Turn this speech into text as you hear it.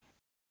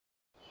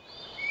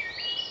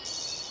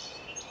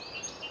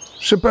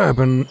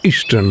suburban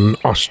eastern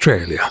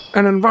Australia,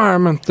 an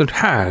environment that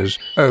has,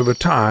 over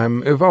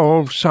time,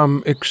 evolved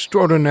some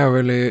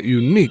extraordinarily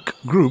unique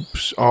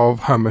groups of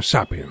Homo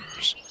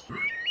sapiens.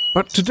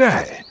 But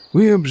today,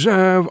 we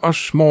observe a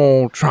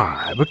small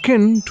tribe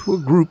akin to a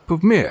group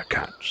of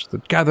meerkats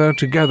that gather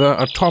together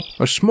atop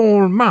a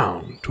small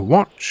mound to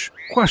watch,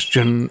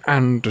 question,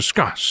 and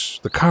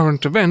discuss the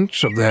current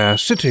events of their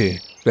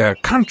city, their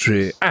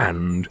country,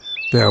 and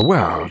their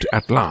world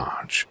at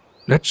large.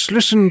 Let's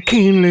listen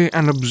keenly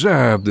and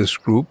observe this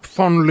group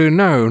fondly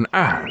known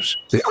as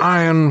the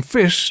Iron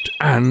Fist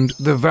and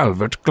the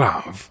Velvet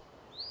Glove.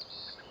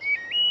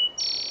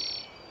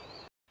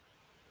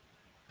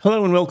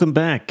 Hello and welcome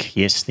back.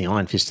 Yes, the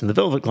Iron Fist and the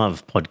Velvet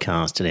Glove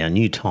podcast at our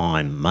new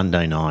time,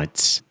 Monday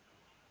nights.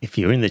 If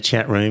you're in the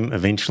chat room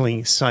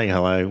eventually, say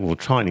hello. We'll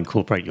try and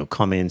incorporate your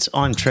comments.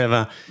 I'm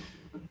Trevor.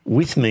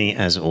 With me,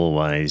 as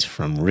always,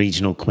 from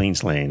regional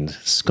Queensland,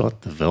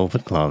 Scott the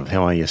Velvet Glove.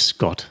 How are you,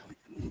 Scott?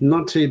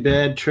 Not too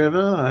bad,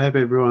 Trevor. I hope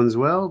everyone's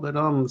well, but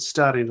I'm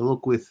starting to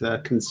look with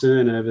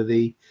concern over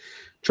the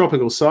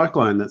tropical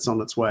cyclone that's on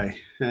its way.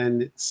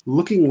 And it's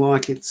looking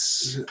like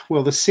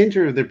the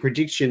centre of the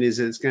prediction is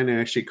that it's going to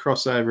actually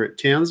cross over at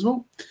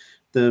Townsville.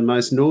 The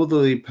most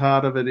northerly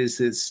part of it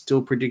is it's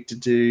still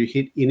predicted to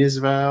hit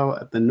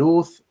Innisfail at the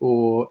north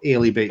or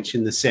Airlie Beach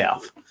in the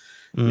south.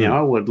 Now,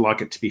 I would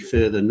like it to be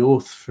further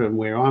north from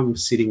where I'm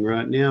sitting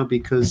right now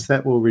because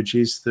that will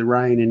reduce the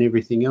rain and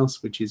everything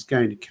else which is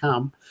going to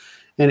come.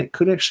 And it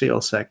could actually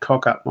also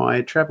cock up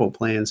my travel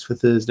plans for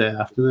Thursday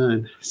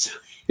afternoon.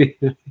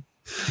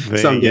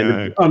 So,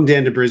 I'm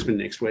down to Brisbane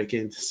next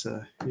weekend.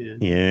 So,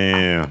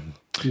 yeah.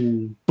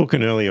 Book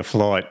an earlier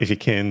flight if you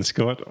can,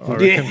 Scott, I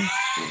reckon.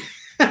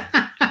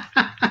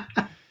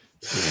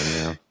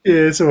 Yeah,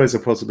 it's always a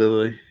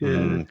possibility.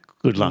 Yeah.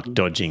 Good luck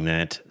dodging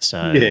that.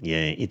 So,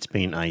 it's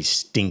been a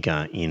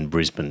stinker in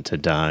Brisbane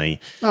today.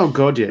 Oh,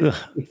 God, yeah.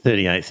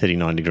 38,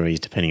 39 degrees,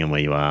 depending on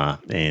where you are.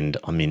 And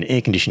I'm in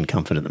air-conditioned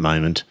comfort at the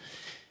moment.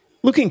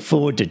 Looking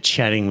forward to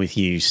chatting with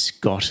you,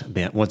 Scott,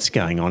 about what's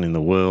going on in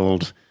the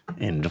world,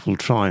 and we'll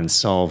try and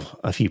solve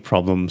a few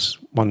problems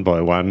one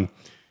by one.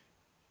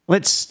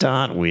 Let's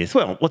start with,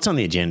 what's on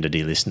the agenda,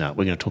 dear listener?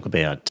 We're going to talk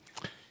about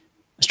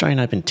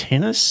Australian Open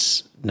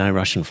tennis, no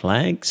Russian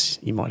flags,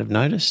 you might have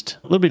noticed.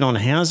 A little bit on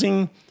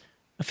housing,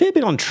 a fair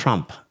bit on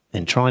Trump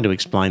and trying to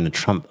explain the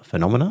Trump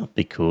phenomena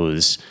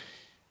because,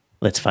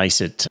 let's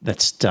face it,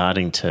 that's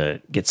starting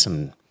to get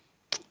some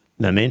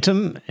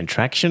momentum and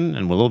traction,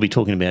 and we'll all be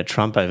talking about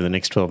Trump over the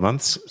next 12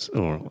 months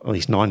or at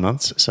least 9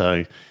 months.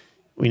 So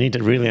we need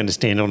to really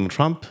understand Donald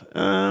Trump,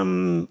 a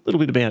little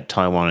bit about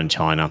Taiwan and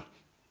China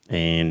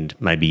and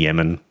maybe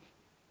Yemen.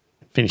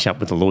 Finish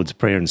up with the Lord's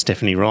Prayer and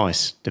Stephanie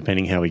Rice,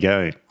 depending how we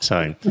go.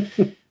 So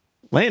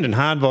Landon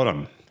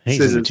Hardbottom. He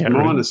says it's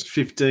minus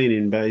 15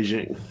 in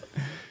Beijing.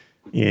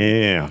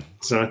 Yeah.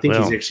 So I think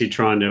he's actually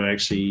trying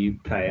to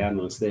pay out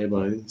on us there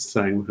by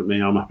saying, look at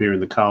me, I'm up here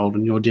in the cold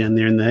and you're down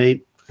there in the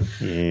heat.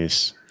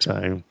 Yes.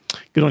 So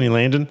good on you,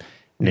 Landon.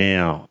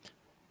 Now,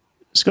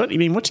 Scott, you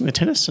been watching the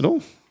tennis at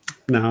all?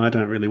 No, I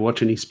don't really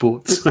watch any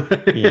sports.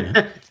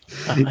 Yeah.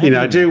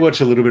 I do watch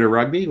a little bit of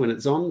rugby when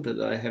it's on, but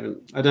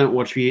I don't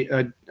watch.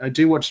 I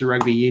do watch the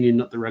rugby union,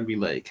 not the rugby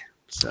league.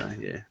 So,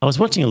 yeah. I was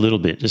watching a little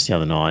bit just the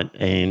other night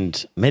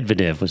and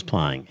Medvedev was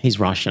playing. He's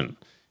Russian.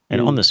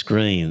 And on the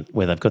screen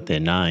where they've got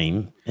their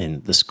name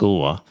and the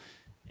score,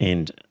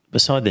 and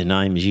beside their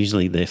name is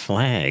usually their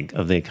flag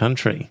of their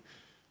country.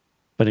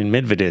 But in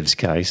Medvedev's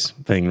case,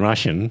 being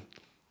Russian,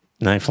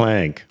 no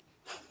flag.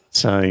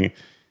 So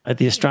at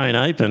the Australian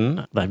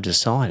Open, they've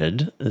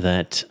decided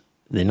that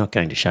they're not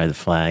going to show the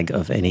flag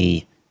of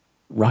any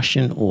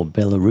Russian or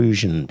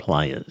Belarusian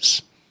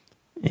players.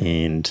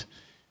 And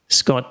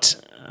Scott,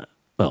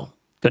 got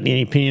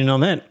any opinion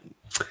on that?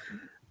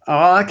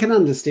 Oh, I can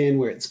understand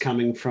where it's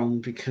coming from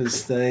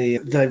because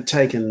they've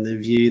taken the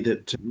view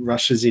that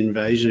Russia's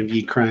invasion of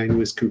Ukraine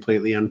was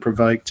completely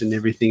unprovoked and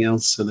everything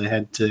else, so they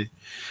had to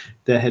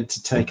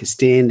take a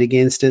stand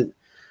against it.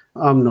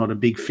 I'm not a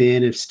big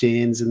fan of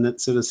stands and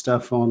that sort of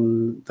stuff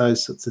on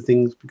those sorts of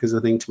things because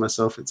I think to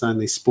myself it's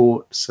only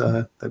sport,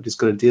 so they've just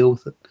got to deal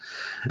with it.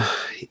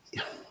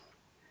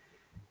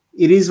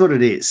 It is what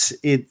it is.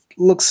 It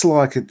looks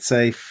like it's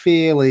a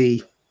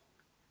fairly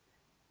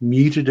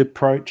muted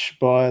approach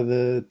by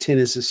the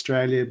Tennis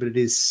Australia, but it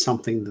is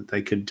something that they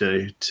could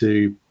do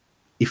to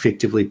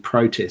effectively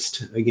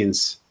protest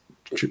against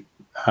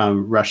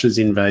Russia's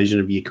invasion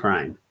of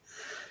Ukraine.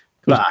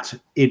 But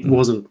it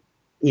wasn't,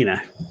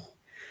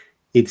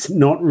 it's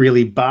not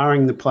really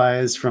barring the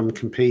players from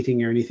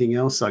competing or anything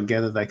else. I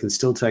gather they can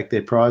still take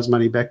their prize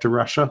money back to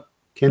Russia,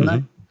 can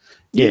they?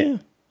 Yeah.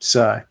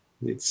 So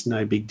it's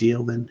no big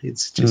deal then.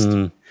 It's just,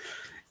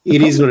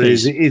 it is what it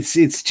is.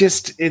 It's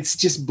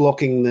just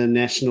blocking the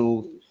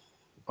national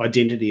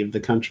identity of the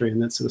country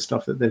and that sort of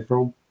stuff that they're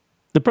from.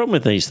 The problem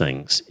with these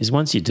things is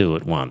once you do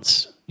it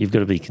once, you've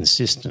got to be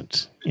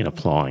consistent in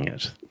applying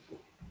it.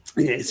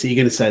 Yeah, so you're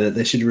going to say that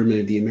they should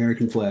remove the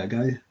American flag,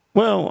 are you?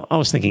 Well, I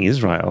was thinking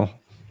Israel.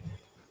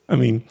 I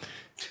mean,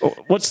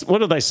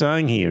 what are they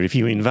saying here? If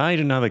you invade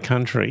another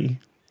country,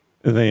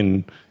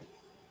 then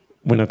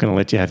we're not going to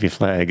let you have your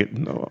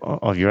flag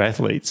of your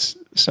athletes.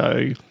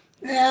 So,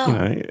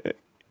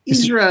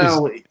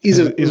 Israel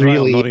isn't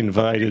Israel really not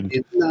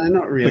invaded. No,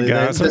 not really. The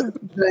Gaza,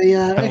 they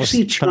are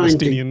actually trying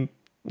Palestinian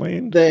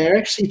land. They are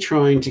actually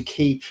trying to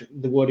keep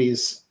what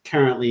is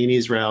currently in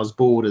Israel's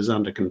borders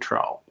under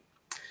control.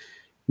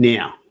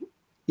 Now,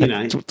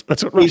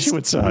 that's what Russia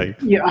would say.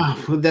 Yeah,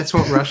 well, that's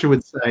what Russia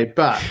would say.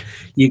 But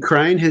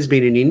Ukraine has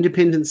been an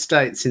independent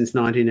state since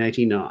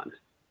 1989.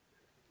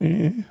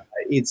 Yeah.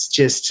 It's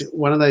just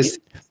one of those.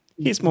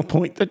 Here's my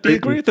point. Do you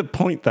agree with the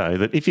point, though,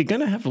 that if you're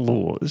going to have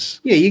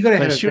laws, you got to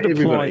have they should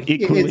apply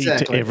equally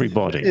to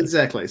everybody?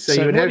 Exactly.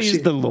 So what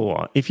is the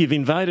law? If you've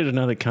invaded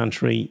another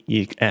country,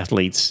 your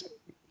athletes,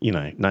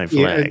 no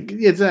flag.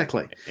 Yeah,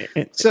 exactly.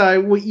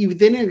 So what you've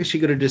then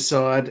actually got to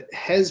decide,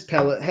 has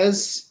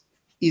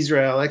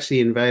Israel actually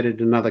invaded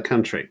another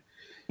country?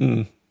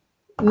 Mm.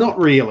 Not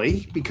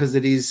really, because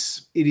it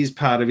is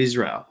part of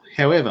Israel.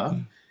 However,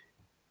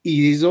 it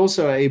is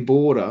also a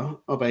border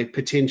of a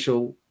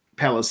potential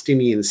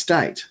Palestinian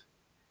state.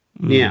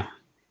 Now,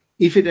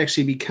 if it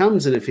actually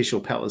becomes an official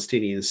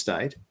Palestinian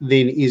state,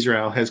 then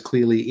Israel has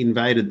clearly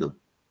invaded them.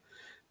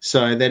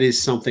 So that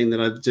is something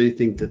that I do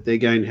think that they're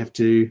going to have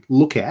to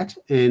look at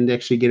and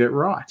actually get it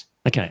right.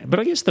 Okay, but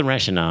I guess the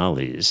rationale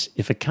is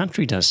if a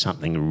country does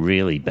something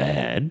really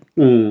bad,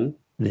 then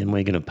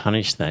we're going to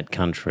punish that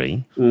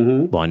country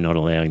by not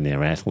allowing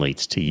their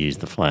athletes to use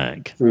the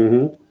flag.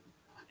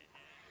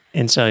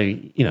 And so,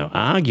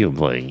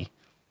 arguably,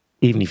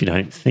 even if you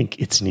don't think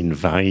it's an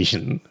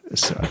invasion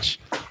as such,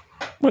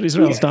 what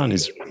Israel's done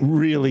is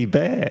really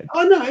bad.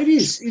 Oh, no, it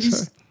is.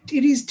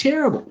 It is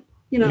terrible.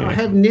 I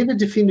have never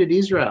defended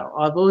Israel.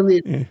 I've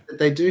only that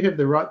they do have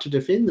the right to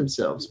defend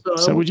themselves. But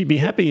so would you be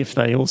happy if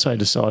they also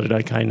decided,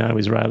 okay, no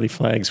Israeli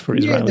flags for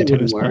Israeli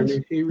tennis players?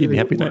 You'd be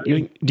happy with that?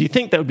 Do you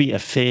think that would be a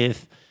fair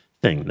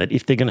thing, that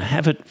if they're going to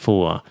have it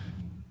for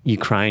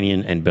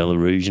Ukrainian and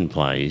Belarusian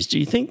players, do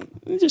you think,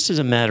 just as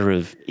a matter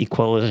of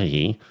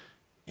equality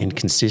and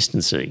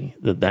consistency,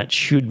 that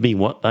should be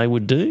what they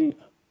would do?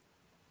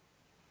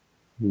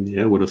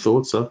 Yeah, I would have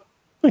thought so.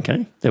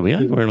 Okay, there we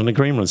are. We're in an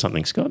agreement on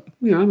something, Scott.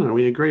 Yeah, I know.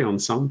 We agree on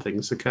some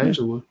things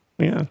occasionally.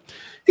 Yeah.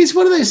 It's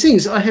one of those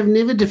things. I have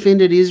never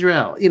defended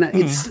Israel.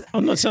 It's.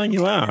 I'm not saying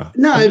you are.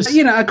 No,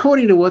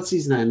 according to what's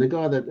his name, the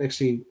guy that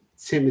actually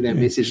sent me that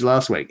message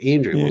last week,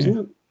 Andrew, wasn't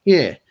it?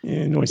 Yeah.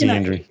 Yeah, noisy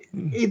Andrew.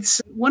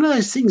 It's one of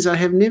those things. I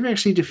have never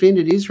actually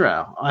defended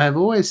Israel. I have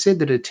always said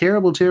that a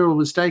terrible, terrible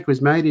mistake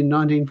was made in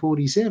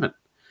 1947.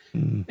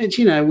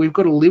 And, we've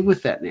got to live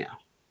with that now.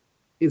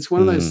 It's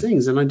one of those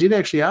things. And I did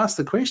actually ask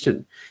the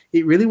question.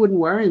 It really wouldn't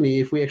worry me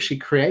if we actually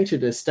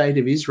created a state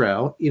of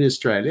Israel in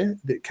Australia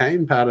that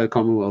came part of the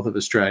Commonwealth of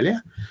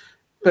Australia.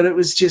 But it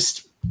was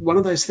just one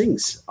of those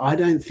things. I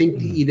don't think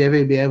that you'd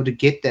ever be able to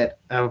get that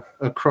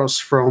across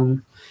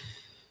from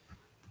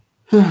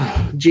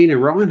Gina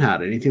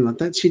Reinhardt or anything like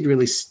that. She'd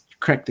really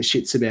crack the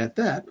shits about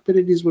that. But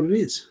it is what it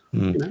is.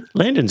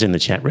 Landon's in the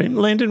chat room.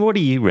 Landon, what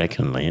do you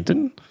reckon,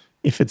 Landon?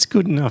 If it's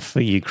good enough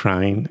for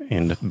Ukraine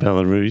and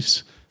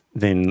Belarus,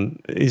 then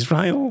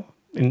Israel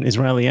and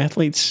Israeli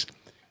athletes,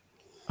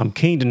 I'm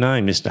keen to know,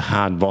 Mr.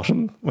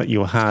 Hardbottom, what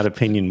your hard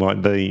opinion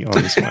might be on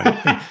this one.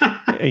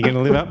 Are you going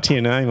to live up to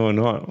your name or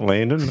not,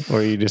 Landon? Or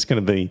are you just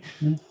going to be,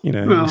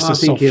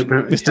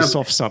 Mr.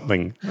 Soft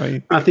something?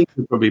 I think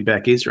he'll probably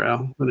back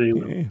Israel. But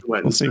anyway,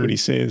 we'll see what he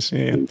says,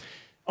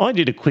 I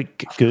did a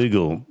quick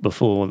Google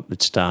before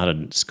it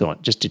started,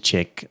 Scott, just to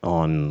check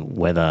on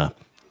whether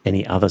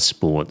any other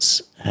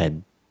sports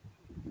had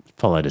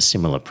followed a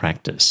similar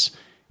practice.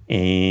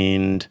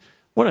 And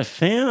what I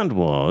found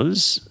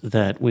was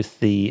that with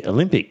the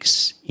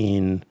Olympics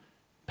in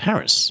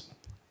Paris,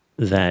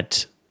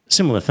 that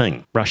similar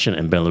thing, Russian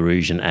and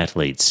Belarusian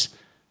athletes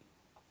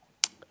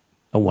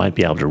won't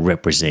be able to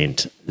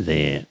represent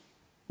their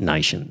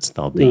nations.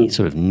 They'll be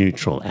sort of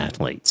neutral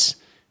athletes.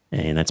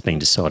 And that's been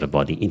decided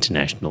by the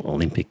International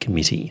Olympic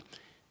Committee.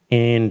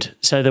 And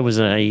so there was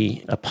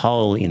a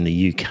poll in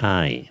the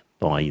UK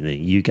by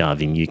the YouGov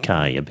in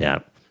UK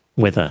about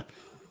whether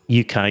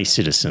UK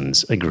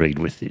citizens agreed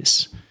with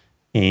this.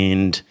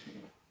 And,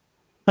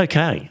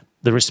 okay,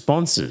 the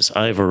responses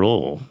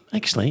overall,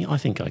 actually, I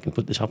think I can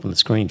put this up on the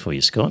screen for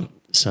you, Scott.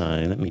 So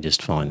let me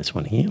just find this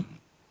one here.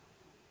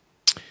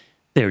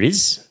 There it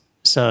is.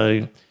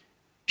 So,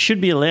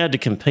 should be allowed to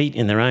compete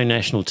in their own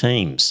national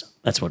teams.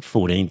 That's what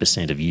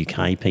 14% of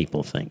UK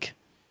people think.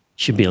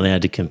 Should be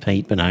allowed to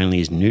compete, but only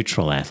as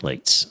neutral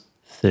athletes.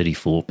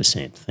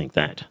 34% think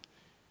that.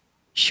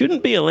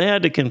 Shouldn't be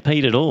allowed to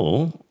compete at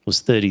all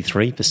was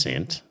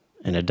 33%,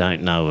 and a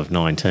don't know of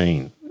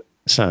 19%.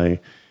 So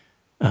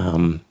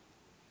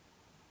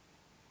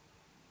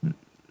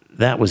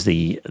that was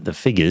the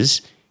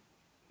figures.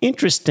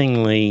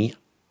 Interestingly,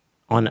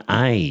 on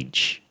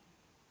age,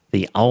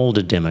 the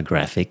older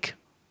demographic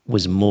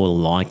was more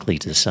likely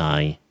to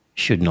say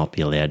should not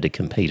be allowed to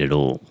compete at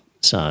all.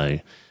 So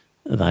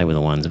they were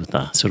the ones with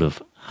the sort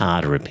of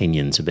harder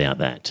opinions about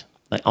that.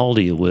 The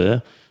older you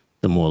were,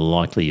 the more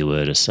likely you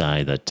were to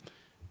say that,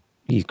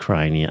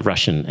 Ukrainian,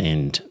 Russian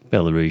and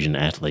Belarusian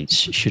athletes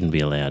shouldn't be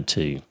allowed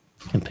to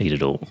compete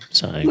at all.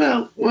 So,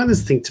 well, I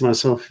just think to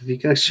myself, if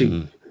you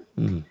actually,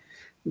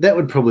 that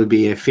would probably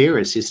be a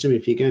fairer system.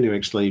 If you're going to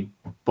actually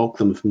block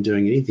them from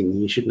doing anything,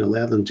 you shouldn't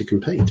allow them to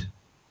compete.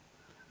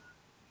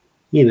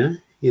 You know,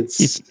 you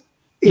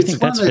think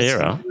that's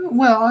fairer?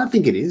 Well, I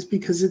think it is,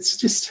 because it's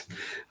just,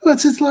 well,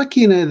 it's like,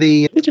 you know,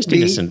 they're just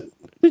innocent.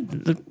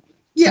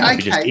 Yeah, okay.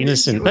 Just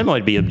innocent. They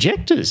might be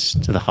objectors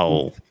to the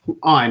whole.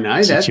 I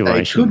know situation. that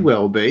they could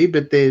well be,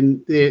 but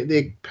then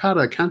they're part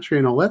of the country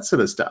and all that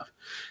sort of stuff.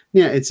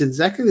 Now, it's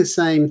exactly the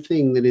same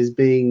thing that is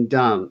being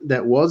done,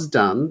 that was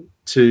done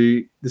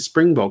to the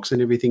Springboks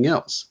and everything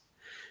else.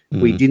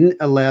 We didn't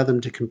allow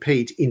them to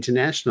compete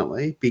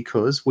internationally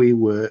because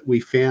we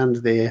found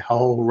their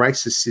whole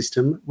racist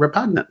system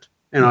repugnant,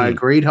 and I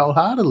agreed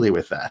wholeheartedly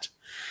with that.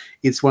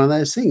 It's one of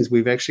those things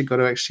we've actually got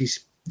to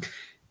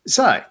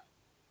So,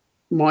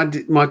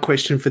 my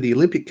question for the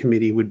Olympic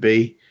Committee would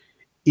be: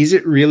 is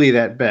it really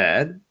that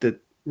bad that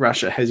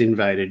Russia has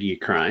invaded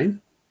Ukraine?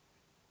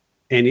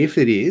 And if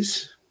it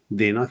is,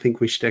 then I think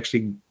we should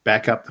actually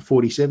back up the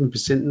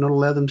 47% and not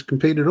allow them to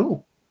compete at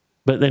all.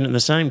 But then at the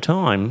same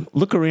time,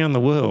 look around the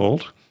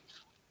world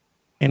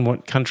and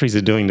what countries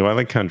are doing to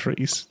other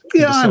countries.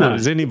 Yeah, I know.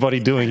 Is anybody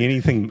doing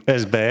anything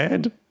as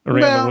bad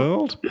around the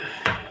world?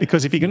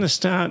 Because if you're going to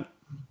start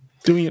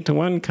doing it to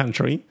one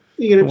country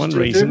for one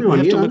reason, you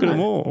have to look at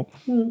them all.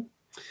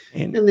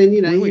 And then,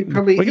 you know, we're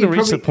going to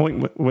reach the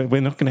point where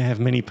we're not going to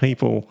have many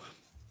people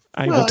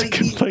able to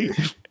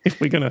compete if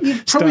we're going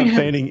to start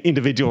banning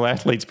individual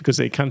athletes because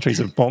their countries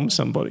have bombed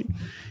somebody.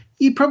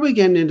 You're probably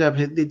going to end up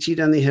that you'd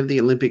only have the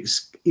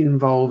Olympics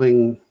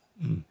involving,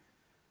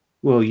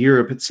 well,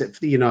 Europe, except for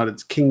the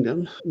United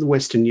Kingdom, the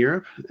Western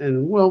Europe,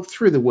 and, well,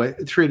 through to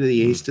the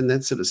East and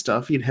that sort of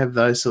stuff. You'd have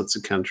those sorts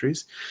of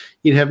countries.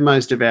 You'd have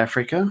most of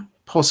Africa,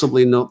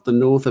 possibly not the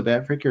north of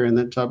Africa and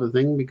that type of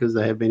thing, because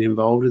they have been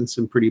involved in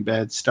some pretty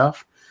bad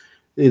stuff.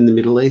 In the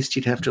Middle East,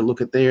 you'd have to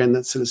look at there and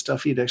that sort of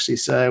stuff. You'd actually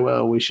say,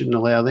 well, we shouldn't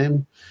allow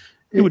them.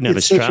 You wouldn't have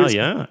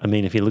Australia. I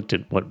mean, if you looked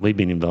at what we've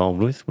been involved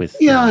with.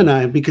 Yeah, I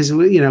know, because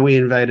we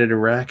invaded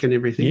Iraq and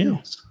everything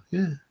else.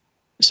 Yeah.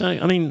 So,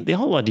 I mean, the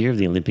whole idea of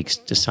the Olympics,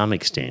 to some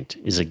extent,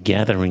 is a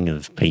gathering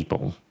of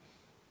people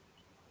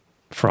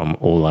from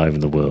all over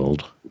the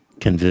world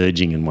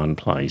converging in one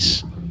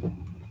place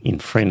in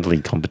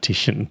friendly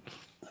competition.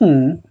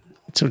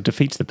 It sort of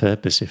defeats the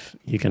purpose if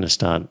you're going to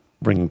start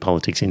bringing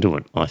politics into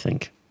it, I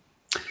think.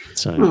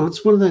 So, well,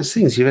 it's one of those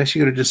things. You've actually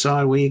got to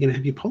decide where you're going to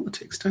have your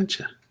politics, don't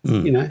you?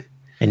 You know.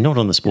 And not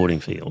on the sporting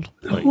field.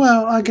 Please.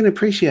 Well, I can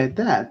appreciate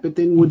that, but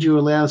then would you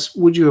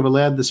have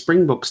allowed the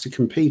Springboks to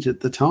compete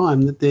at the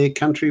time that their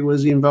country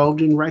was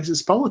involved in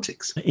racist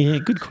politics? Yeah,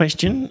 good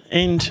question.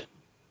 And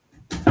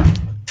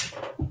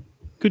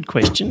good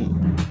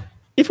question.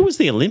 If it was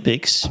the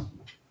Olympics,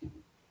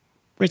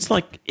 it's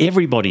like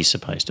everybody's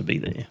supposed to be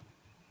there,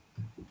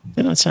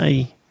 then I'd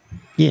say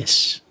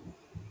yes.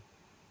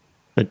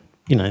 But,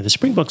 you know, the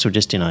Springboks were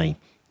just in a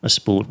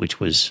sport which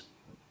was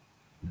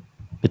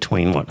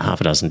between,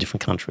 half a dozen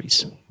different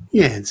countries.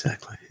 Yeah,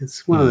 exactly.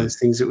 It's one of those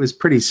things. It was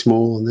pretty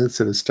small and that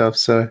sort of stuff.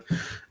 So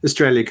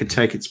Australia could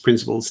take its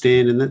principled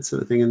stand and that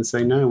sort of thing and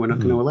say, no, we're not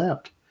going to allow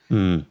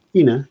it.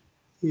 You know,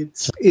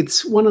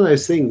 it's one of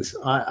those things.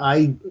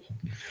 I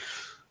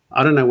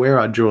don't know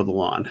where I'd draw the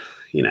line.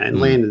 You know, and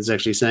Landon's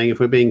actually saying if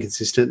we're being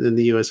consistent, then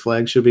the US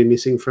flag should be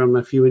missing from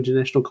a few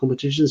international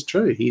competitions.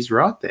 True. He's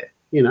right there.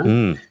 You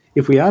know,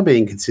 if we are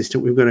being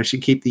consistent, we've got to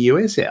actually keep the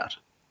US out.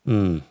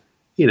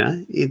 You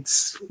know,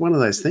 it's one of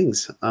those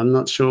things. I'm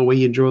not sure where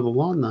you draw the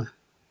line,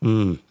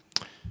 though.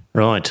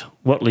 Right.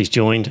 Watley's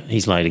joined.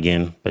 He's late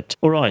again. But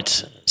all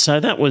right. So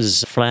that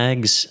was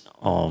flags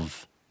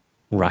of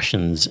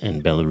Russians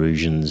and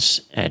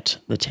Belarusians at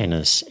the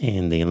tennis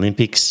and the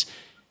Olympics.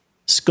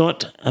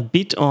 Scott, a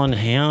bit on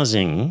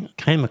housing.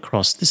 Came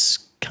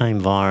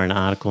via an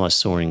article I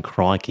saw in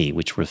Crikey,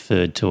 which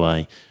referred to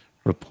a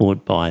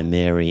report by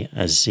Mary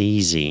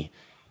Azizi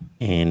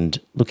and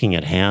looking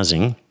at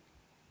housing.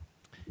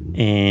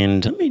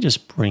 And let me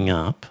just bring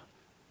up,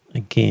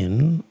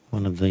 again,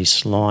 one of these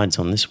slides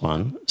on this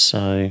one.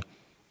 So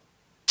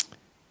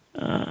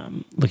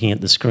looking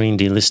at the screen,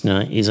 dear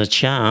listener, is a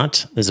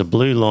chart. There's a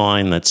blue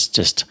line that's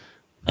just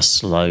a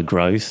slow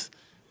growth.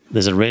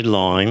 There's a red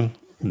line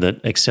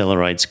that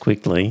accelerates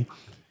quickly.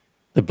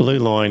 The blue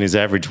line is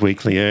average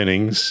weekly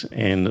earnings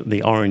and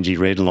the orangey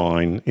red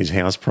line is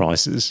house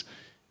prices.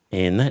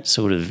 And that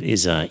sort of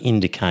is an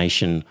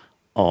indication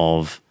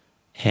of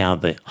how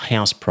the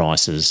house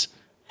prices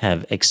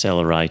have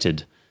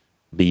accelerated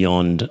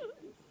beyond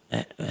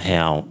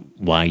how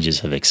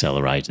wages have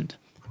accelerated.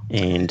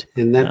 And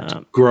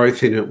that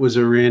growth in it was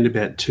around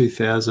about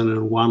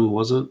 2001,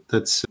 was it?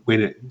 That's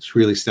when it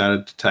really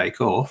started to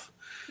take off.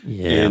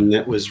 Yeah. And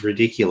that was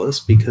ridiculous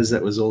because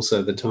that was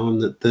also the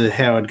time that the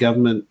Howard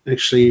government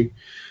actually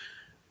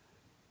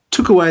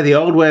took away the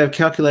old way of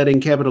calculating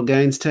capital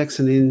gains tax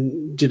and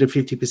then did a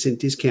 50%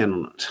 discount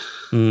on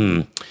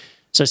it.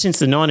 So since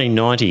the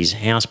 1990s,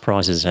 house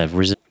prices have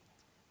risen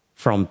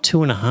from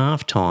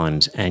 2.5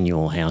 times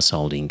annual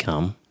household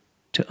income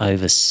to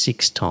over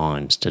 6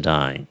 times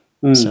today.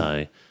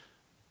 So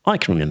I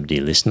can remember,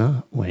 dear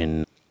listener,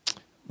 when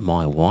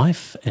my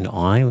wife and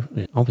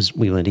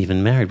we weren't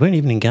even married, weren't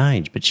even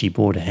engaged, but she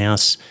bought a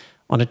house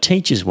on a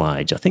teacher's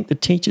wage. I think the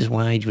teacher's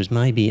wage was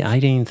maybe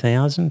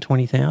 18,000,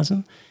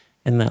 20,000,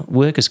 and the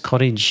workers'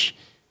 cottage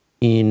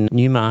in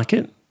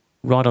Newmarket,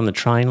 right on the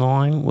train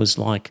line, was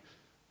like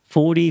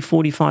 40,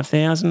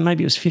 45,000,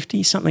 maybe it was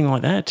 50, something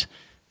like that.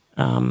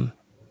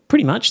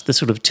 Pretty much the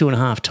sort of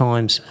 2.5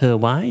 times her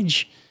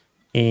wage.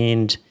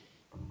 And,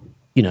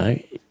 you know,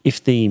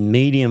 if the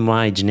median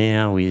wage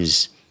now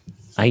is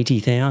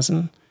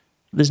 80,000,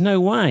 there's no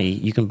way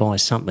you can buy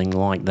something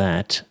like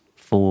that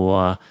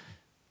for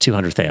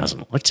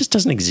 200,000. It just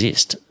doesn't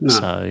exist. No.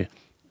 So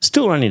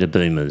still only to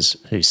boomers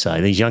who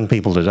say, these young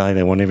people today,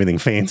 they want everything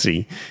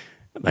fancy.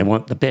 They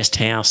want the best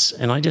house.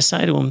 And I just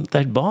say to them,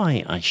 they'd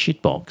buy a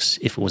shitbox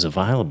if it was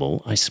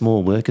available, a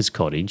small workers'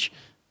 cottage.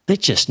 They're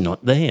just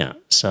not there.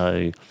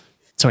 So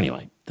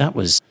anyway, that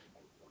was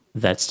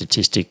that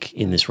statistic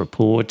in this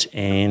report.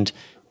 And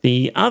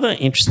the other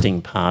interesting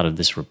part of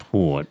this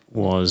report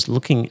was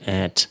looking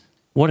at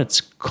what it's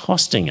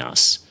costing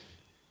us.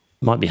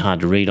 Might be hard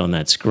to read on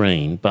that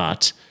screen,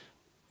 but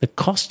the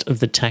cost of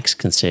the tax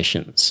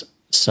concessions.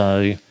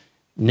 So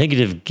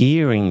negative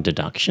gearing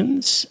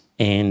deductions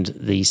and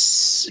the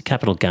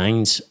capital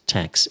gains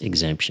tax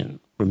exemption,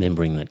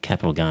 remembering that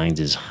capital gains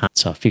is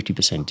so a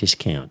 50%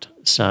 discount.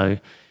 So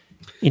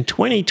in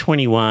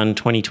 2021,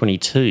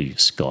 2022,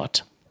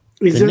 Scott,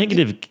 is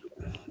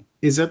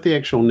that the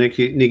actual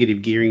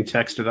negative gearing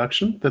tax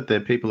deduction that the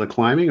people are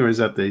claiming, or is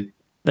that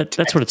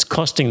that's what it's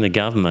costing the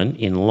government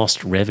in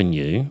lost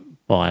revenue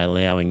by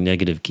allowing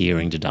negative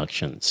gearing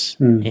deductions.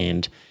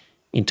 And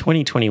in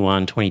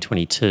 2021,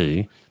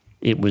 2022,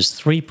 it was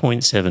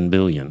 $3.7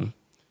 billion,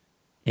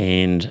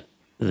 and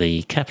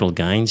the capital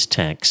gains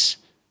tax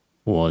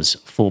was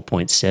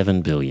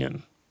 $4.7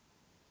 billion.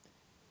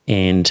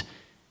 And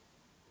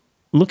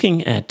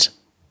looking at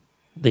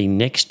the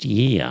next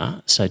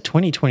year, so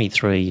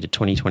 2023 to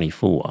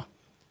 2024,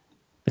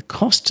 the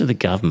cost to the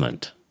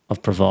government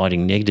of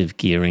providing negative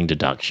gearing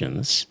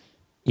deductions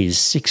is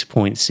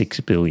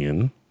 $6.6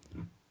 billion,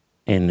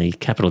 and the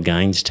capital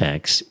gains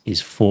tax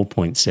is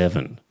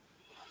 $4.7.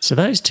 So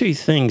those two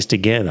things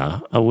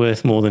together are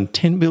worth more than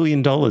 $10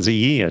 billion a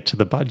year to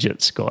the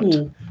budget, Scott.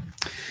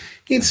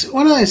 It's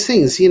one of those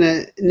things,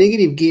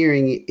 negative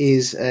gearing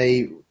is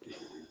a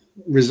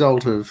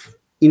result of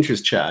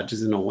interest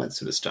charges and all that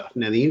sort of stuff.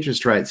 Now, the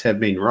interest rates have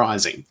been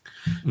rising,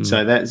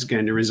 so that's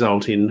going to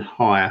result in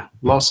higher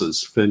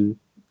losses for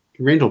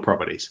rental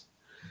properties.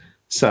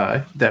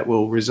 So that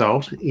will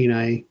result in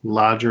a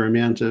larger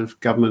amount of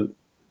government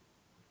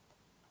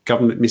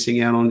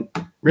missing out on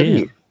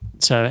revenue. Yeah.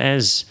 So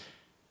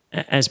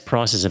as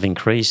prices have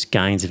increased,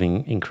 gains have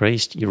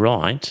increased, you're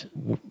right,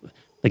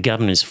 the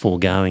government is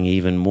foregoing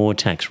even more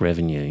tax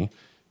revenue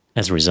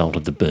as a result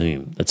of the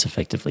boom that's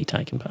effectively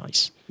taken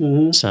place.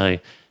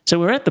 So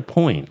we're at the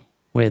point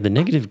where the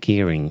negative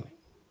gearing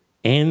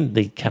and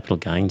the capital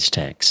gains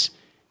tax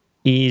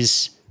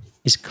is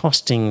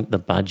costing the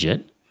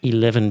budget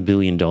 $11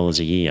 billion a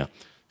year.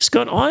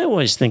 Scott, I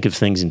always think of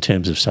things in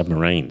terms of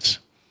submarines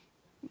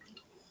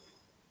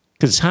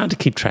because it's hard to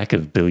keep track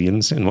of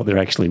billions and what they're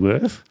actually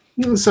worth.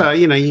 So,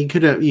 you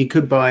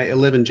could buy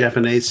 11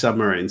 Japanese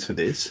submarines for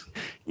this.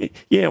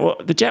 Yeah, well,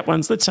 the Jap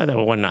ones, let's say they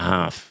were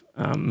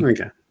 1.5.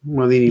 Okay.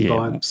 Well, then you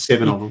buy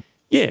 7 of them.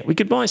 Yeah, we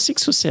could buy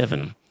 6 or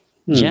 7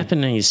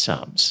 Japanese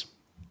subs.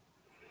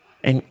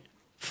 And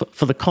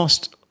for the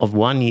cost of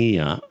 1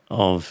 year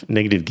of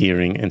negative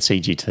gearing and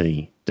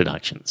CGT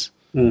deductions.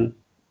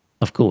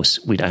 Of course,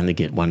 we'd only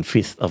get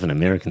 1/5 of an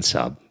American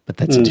sub, but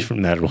that's a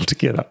different matter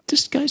altogether.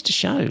 Just goes to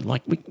show,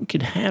 we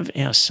could have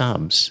our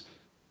subs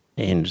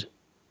and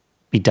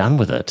be done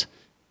with it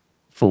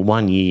for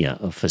 1 year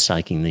of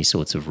forsaking these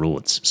sorts of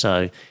rorts.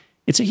 So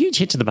it's a huge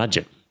hit to the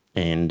budget.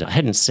 And I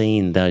hadn't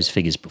seen those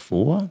figures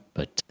before,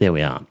 but there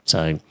we are.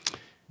 So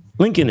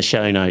link in the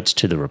show notes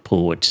to the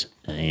report,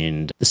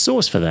 and the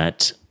source for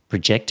that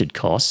projected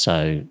cost,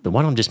 so the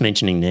one I'm just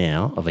mentioning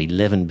now of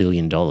 $11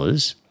 billion,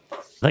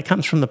 that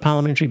comes from the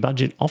Parliamentary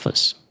Budget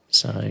Office.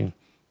 So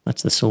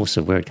that's the source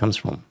of where it comes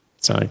from.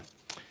 So,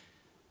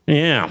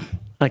 yeah,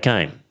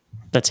 okay,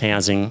 that's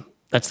housing.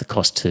 That's the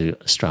cost to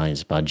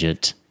Australia's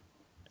budget.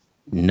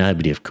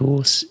 Nobody, of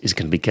course, is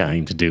going to be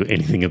game to do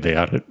anything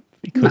about it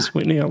because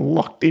we're now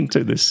locked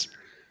into this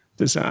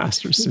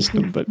disastrous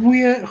system. But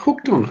we are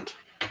hooked on it.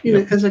 You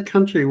know, as a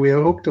country, we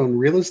are hooked on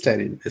real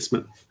estate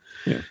investment.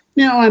 Yeah.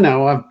 Now, I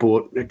know I've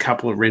bought a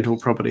couple of rental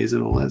properties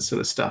and all that sort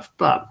of stuff,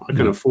 but I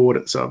can afford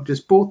it, so I've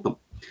just bought them.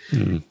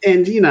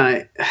 And,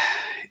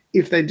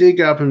 if they do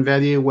go up in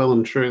value, well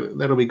and true,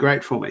 that'll be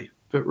great for me.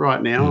 But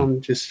right now, I'm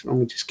just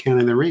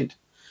counting the rent.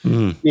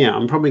 Now,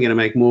 I'm probably going to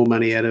make more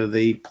money out of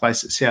the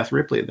place at South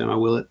Ripley than I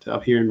will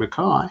up here in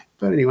Mackay.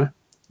 But anyway,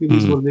 it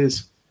is what it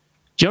is.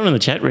 John in the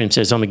chat room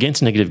says, I'm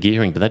against negative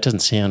gearing, but that doesn't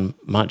sound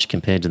much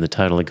compared to the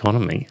total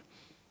economy.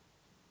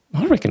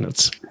 I reckon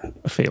it's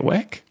a fair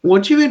whack.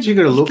 What you actually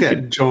got to look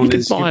at, John, You could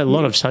is buy a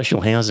lot of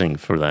social housing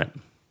for that.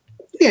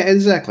 yeah,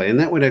 exactly, and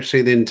that would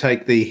actually then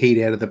take the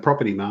heat out of the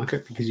property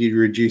market because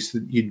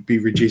you'd be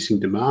reducing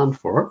demand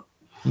for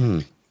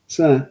it.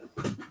 So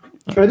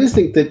I just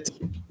think that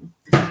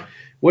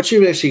what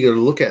you've actually got to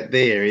look at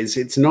there is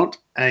it's not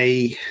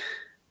in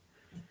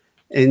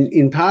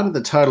part of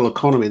the total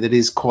economy that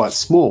is quite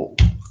small,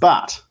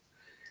 but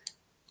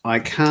I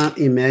can't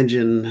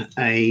imagine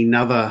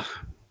another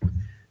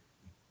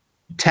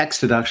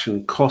tax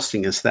deduction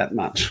costing us that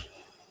much.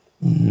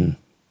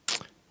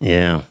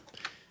 Yeah.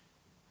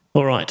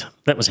 All right,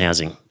 that was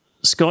housing.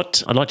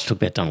 Scott, I'd like to talk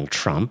about Donald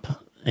Trump.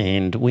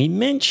 And we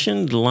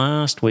mentioned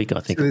last week, I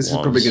think So this it was.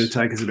 is probably going to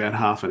take us about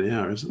half an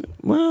hour, isn't it?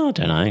 Well, I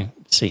don't know.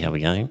 See how we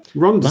go.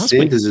 Ron Last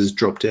week- DeSantis has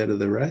dropped out of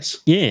the race.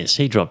 Yes,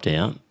 he dropped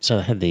out. So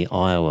they had the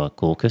Iowa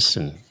caucus,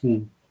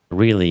 and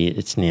really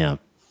it's now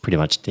pretty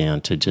much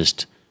down to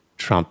just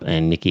Trump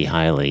and Nikki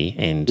Haley.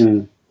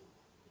 And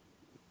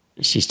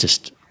she's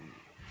just,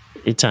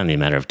 it's only a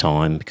matter of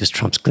time because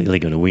Trump's clearly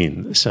going to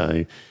win.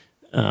 So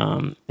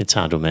it's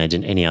hard to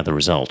imagine any other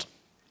result.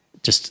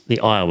 Just the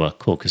Iowa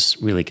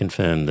caucus really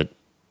confirmed that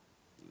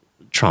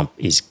Trump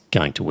is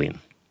going to win.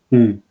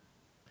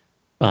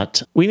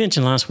 But we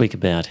mentioned last week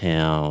about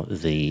how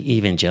the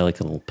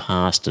evangelical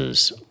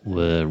pastors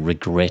were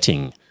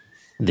regretting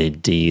their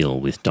deal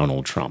with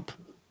Donald Trump,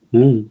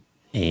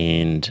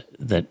 and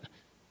that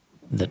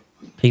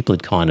people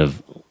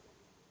had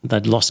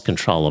they'd lost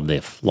control of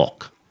their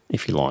flock,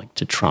 if you like,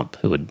 to Trump,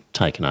 who had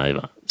taken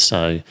over.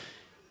 So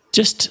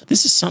this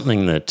is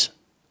something that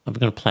I'm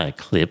going to play a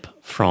clip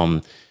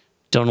from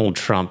Donald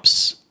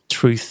Trump's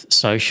Truth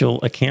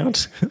Social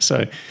account.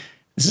 So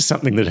this is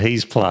something that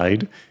he's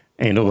played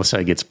and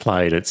also gets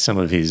played at some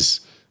of his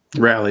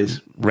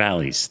Rallies.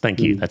 Thank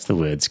you. That's the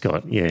word,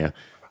 Scott. Yeah.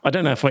 I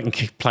don't know if we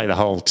can play the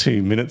whole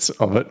 2 minutes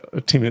of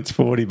it, 2 minutes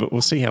 40, but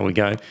we'll see how we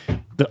go.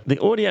 The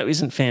audio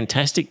isn't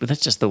fantastic, but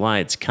that's just the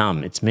way it's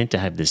come. It's meant to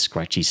have this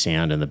scratchy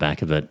sound in the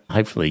back of it.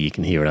 Hopefully you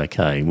can hear it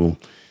okay.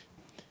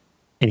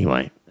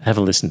 Anyway, have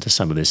a listen to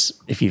some of this.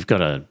 If you've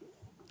got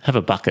have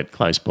a bucket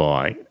close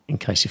by in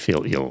case you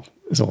feel ill,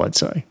 is all I'd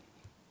say.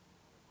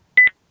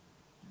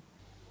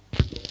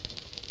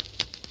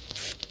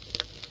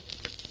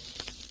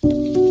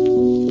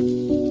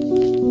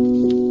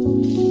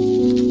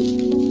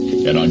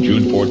 And on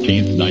June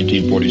 14th,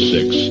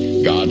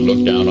 1946, God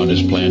looked down on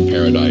his planned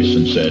paradise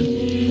and said,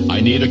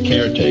 I need a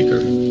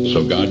caretaker.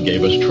 So God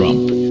gave us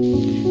Trump.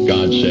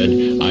 God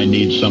said, I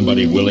need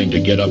somebody willing to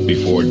get up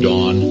before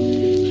dawn,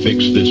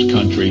 fix this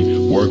country,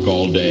 work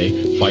all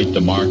day, fight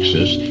the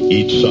Marxists,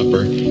 eat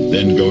supper,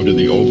 then go to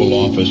the Oval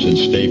Office and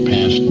stay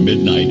past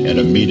midnight at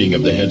a meeting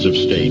of the heads of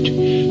state.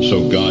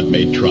 So God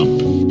made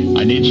Trump.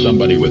 I need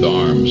somebody with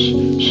arms,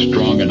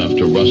 strong enough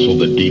to rustle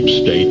the deep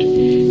state,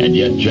 and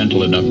yet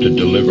gentle enough to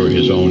deliver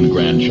his own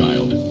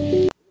grandchild.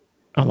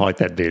 I like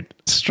that bit.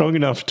 Strong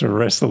enough to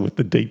wrestle with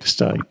the deep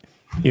state,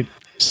 yet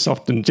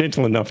soft and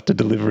gentle enough to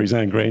deliver his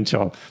own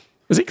grandchild.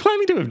 Is he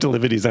claiming to have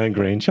delivered his own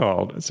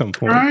grandchild at some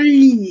point?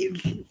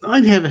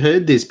 I have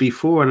heard this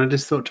before, and I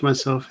just thought to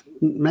myself,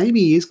 maybe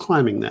he is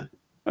claiming that.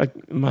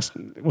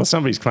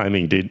 Somebody's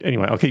claiming he did.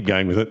 Anyway, I'll keep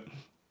going with it.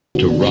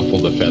 To ruffle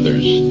the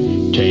feathers,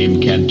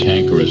 tame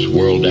cantankerous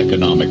World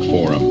Economic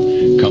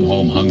Forum, come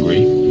home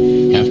hungry,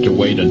 have to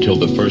wait until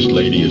the First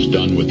Lady is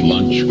done with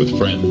lunch with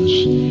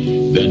friends,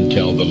 then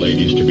tell the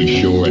ladies to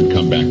be sure and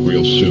come back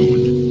real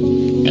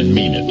soon, and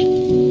mean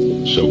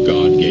it. So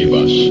God gave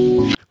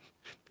us.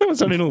 That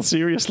was not in all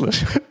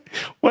seriousness.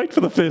 Wait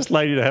for the First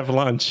Lady to have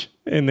lunch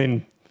and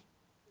then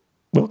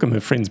welcome her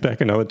friends back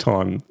another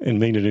time and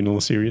mean it in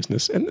all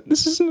seriousness. And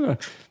this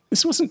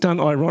wasn't done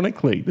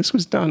ironically. This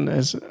was done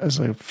as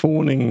a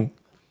fawning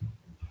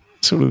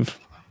sort of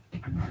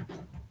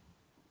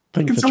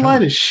thing. It's a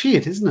load of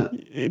shit, isn't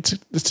it?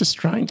 It's a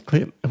strange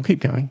clip. I'll keep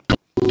going.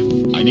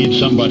 I need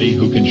somebody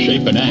who can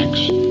shape an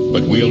axe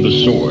but wield a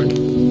sword,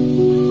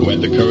 who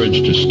had the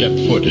courage to step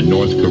foot in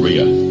North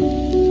Korea,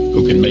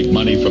 who can make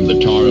money from the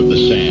tar of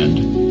the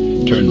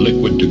sand, turn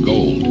liquid to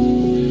gold,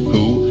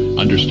 who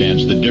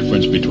understands the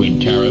difference between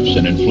tariffs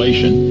and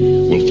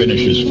inflation, will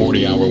finish his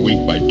 40-hour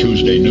week by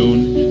Tuesday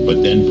noon,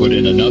 but then put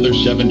in another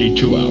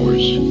 72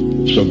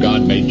 hours. So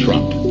God made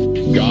Trump.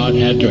 God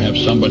had to have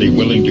somebody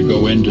willing to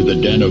go into the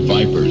den of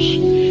vipers,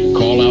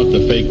 call out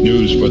the fake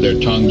news for their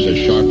tongues as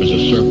sharp as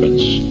a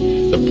serpent's.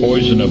 The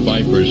poison of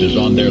vipers is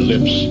on their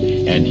lips,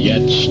 and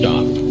yet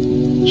stop.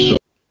 So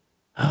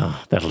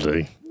that'll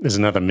do. There's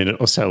another minute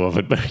or so of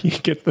it, but you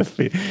get the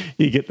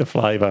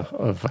flavour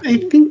of. I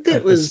think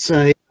that was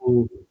a.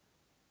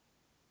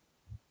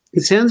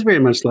 It sounds very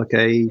much like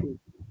a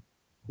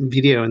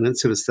video and that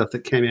sort of stuff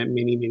that came out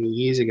many, many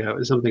years ago. It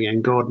was something,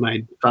 and God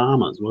made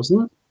farmers,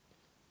 wasn't it?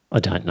 I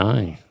don't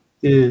know.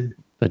 Yeah.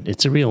 But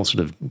it's a real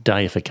sort of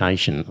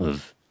deification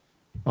of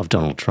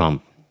Donald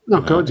Trump. Oh,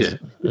 God, yeah.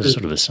 As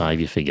sort of a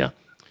saviour figure.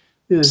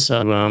 Yeah.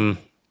 So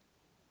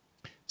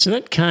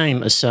that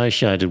came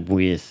associated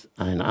with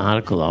an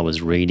article I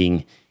was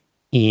reading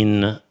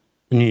in the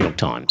New York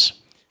Times.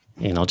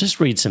 And I'll just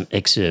read some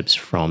excerpts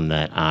from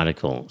that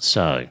article.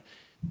 So,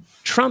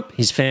 Trump,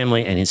 his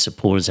family and his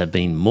supporters have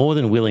been more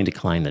than willing to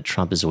claim that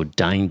Trump is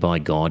ordained by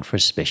God for a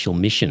special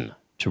mission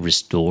to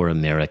restore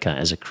America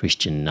as a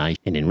Christian nation.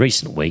 And in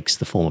recent weeks,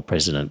 the former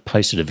president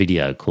posted a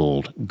video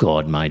called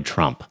God Made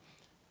Trump,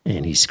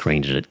 and he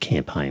screened it at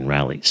campaign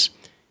rallies.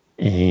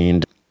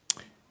 And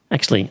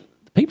actually,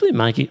 the people who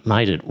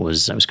made it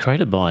was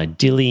created by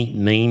Dilly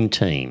Meme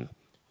Team,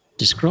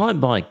 described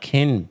by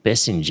Ken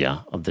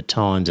Bessinger of The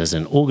Times as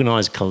an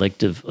organised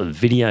collective of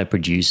video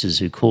producers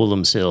who call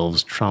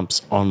themselves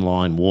Trump's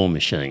online war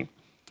machine.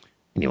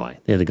 Anyway,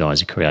 they're the guys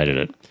who created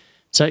it.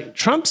 So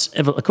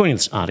according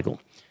to this article,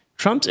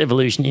 Trump's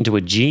evolution into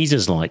a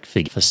Jesus-like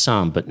figure for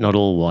some, but not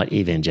all white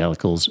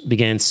evangelicals,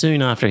 began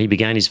soon after he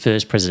began his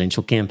first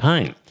presidential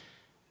campaign.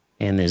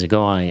 And there's a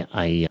guy,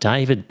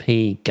 David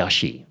P.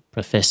 Gushee,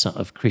 professor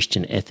of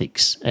Christian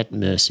ethics at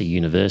Mercer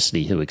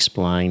University, who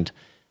explained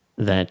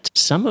that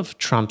some of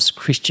Trump's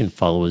Christian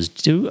followers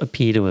do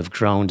appear to have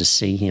grown to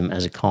see him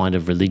as a kind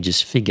of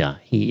religious figure.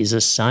 He is a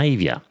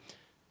saviour.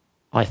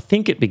 I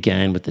think it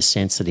began with the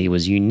sense that he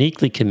was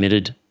uniquely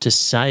committed to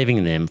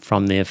saving them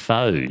from their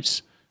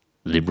foes,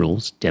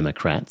 liberals,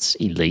 Democrats,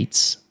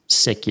 elites,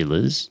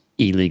 seculars,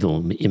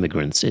 illegal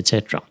immigrants,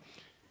 etc.,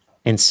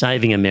 and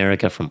saving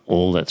America from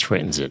all that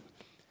threatens it.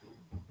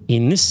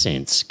 In this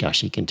sense,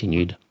 Gushee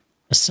continued,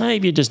 a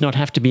saviour does not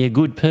have to be a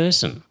good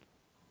person,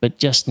 but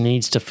just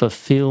needs to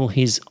fulfill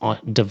his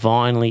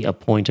divinely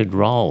appointed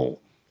role.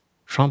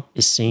 Trump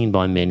is seen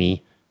by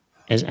many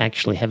as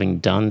actually having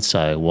done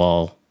so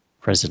while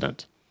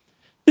president.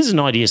 This is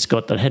an idea,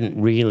 Scott, that I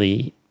hadn't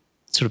really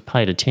sort of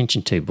paid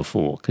attention to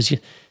before, because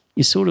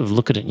you sort of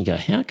look at it and you go,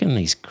 how can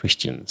these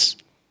Christians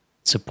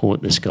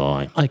support this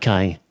guy?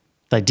 Okay,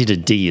 they did a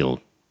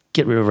deal.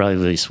 Get rid of Roe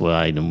v.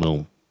 Wade and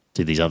we'll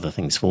do these other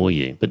things for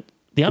you. But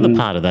the other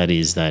part of that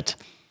is that,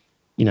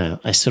 you know,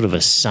 a sort of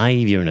a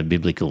saviour in a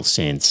biblical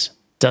sense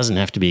doesn't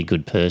have to be a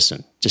good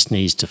person, just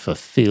needs to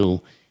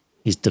fulfil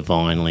his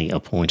divinely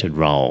appointed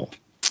role.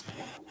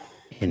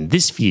 And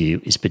this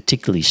view is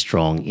particularly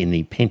strong in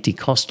the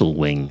Pentecostal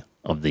wing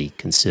of the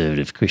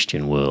conservative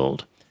Christian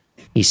world.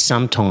 He's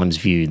sometimes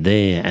viewed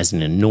there as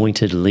an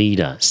anointed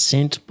leader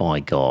sent by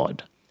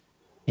God.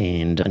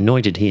 And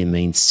anointed here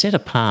means set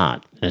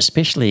apart and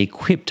especially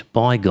equipped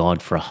by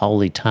God for a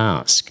holy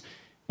task.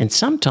 And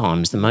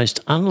sometimes the most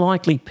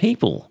unlikely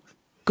people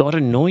got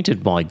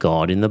anointed by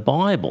God in the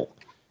Bible.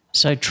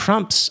 So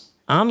Trump's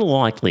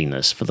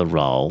unlikeliness for the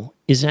role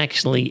is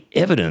actually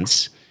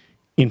evidence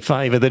in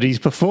favour that he's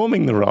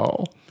performing the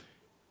role.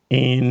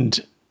 And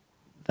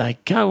they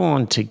go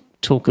on to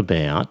talk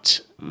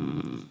about,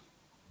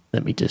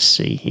 let me just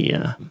see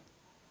here.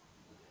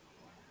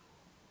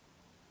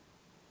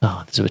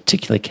 Oh, there's a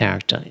particular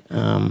character.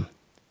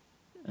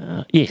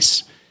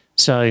 Yes.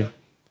 So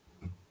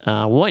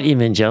white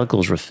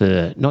evangelicals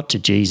refer not to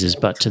Jesus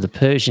but to the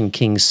Persian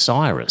king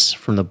Cyrus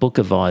from the book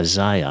of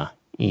Isaiah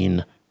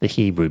in the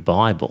Hebrew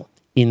Bible.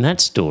 In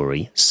that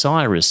story,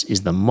 Cyrus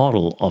is the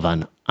model of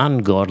an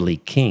ungodly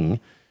king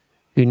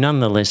who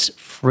nonetheless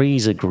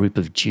frees a group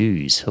of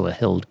Jews who are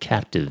held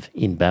captive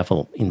in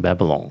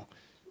Babylon.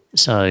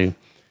 So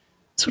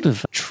sort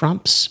of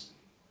Trump's,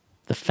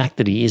 the fact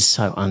that he is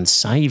so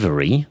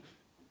unsavoury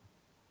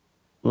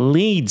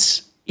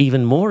leads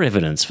even more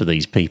evidence for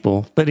these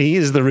people that he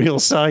is the real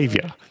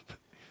saviour,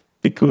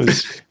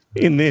 because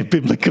in their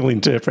biblical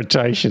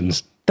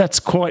interpretations, that's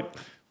quite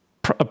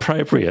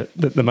appropriate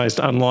that the most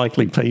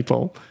unlikely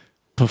people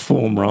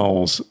perform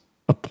roles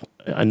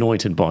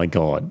anointed by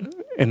God,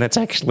 and that's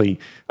actually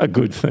a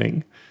good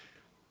thing.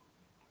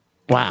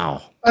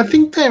 Wow. I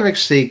think they're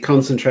actually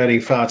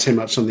concentrating far too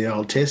much on the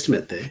Old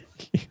Testament there.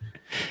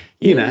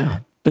 You know,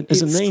 but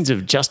as a means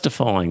of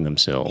justifying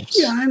themselves.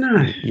 Yeah, I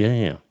know.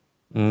 Yeah.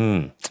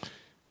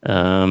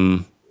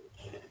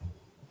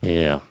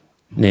 Yeah.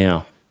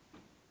 Now,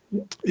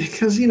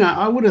 because, you know,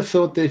 I would have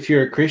thought that if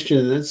you're a Christian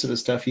and that sort of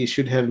stuff, you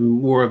should have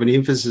more of an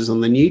emphasis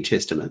on the New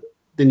Testament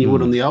than you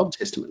would on the Old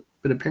Testament,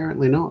 but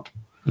apparently not.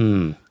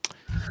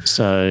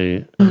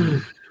 So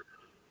now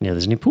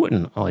there's an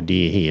important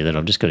idea here that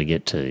I've just got to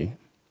get to.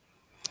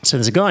 So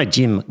there's a guy,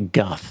 Jim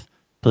Guth,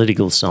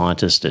 political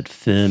scientist at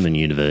Furman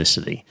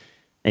University,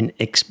 an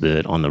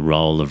expert on the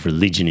role of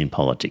religion in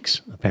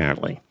politics,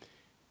 apparently.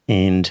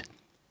 And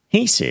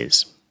he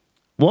says,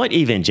 white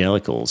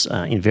evangelicals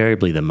are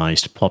invariably the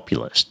most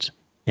populist,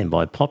 and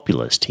by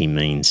populist he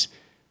means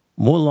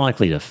more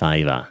likely to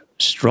favour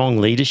strong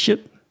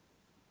leadership,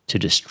 to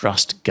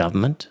distrust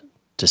government,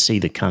 to see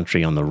the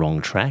country on the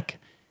wrong track,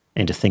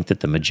 and to think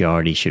that the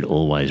majority should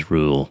always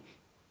rule.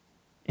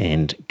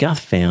 And Guth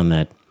found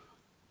that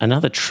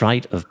another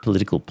trait of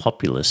political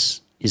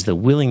populists is the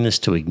willingness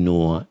to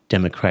ignore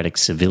democratic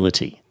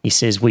civility. He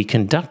says, we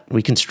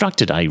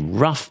constructed a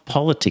rough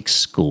politics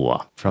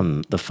score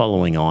from the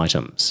following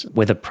items: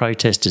 whether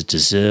protesters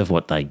deserve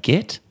what they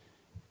get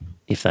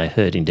if they're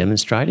hurt in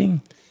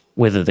demonstrating,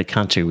 whether the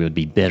country would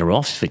be better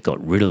off if it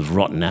got rid of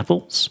rotten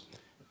apples,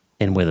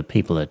 and whether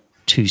people are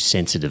too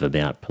sensitive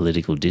about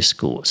political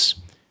discourse.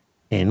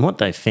 And what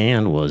they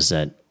found was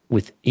that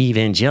with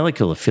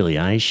evangelical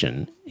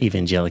affiliation,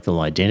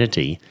 evangelical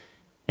identity,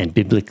 and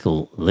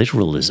biblical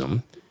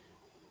literalism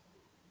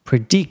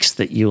predicts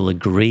that you'll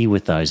agree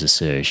with those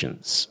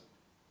assertions,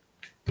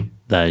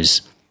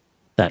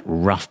 that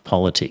rough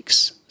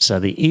politics. So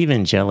the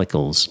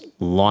evangelicals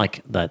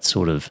like that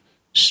sort of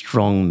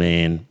strong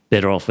man,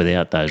 better off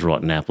without those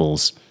rotten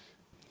apples,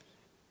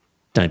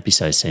 don't be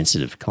so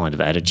sensitive kind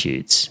of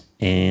attitudes.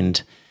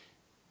 And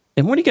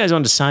what he goes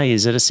on to say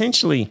is that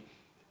essentially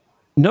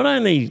not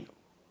only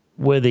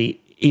were the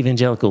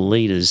evangelical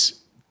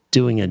leaders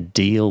doing a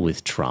deal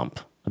with Trump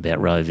about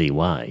Roe v.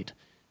 Wade,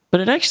 but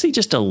it actually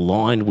just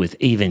aligned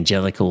with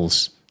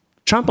evangelicals.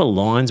 Trump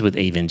aligns with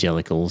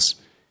evangelicals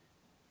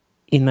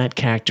in that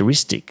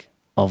characteristic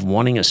of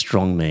wanting a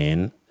strong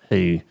man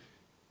who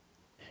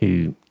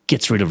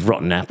gets rid of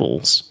rotten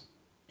apples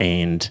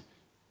and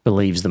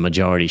believes the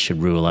majority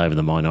should rule over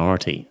the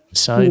minority.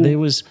 So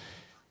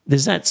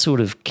there's that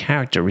sort of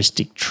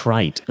characteristic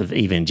trait of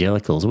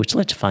evangelicals, which,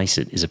 let's face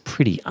it, is a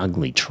pretty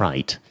ugly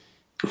trait.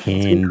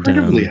 It's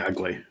incredibly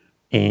ugly.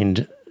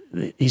 And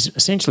he's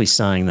essentially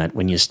saying that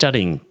when you're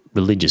studying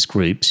religious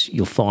groups,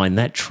 you'll find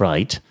that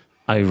trait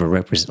or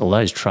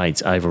those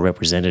traits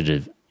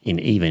overrepresented in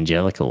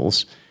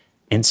evangelicals.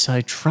 And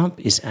so Trump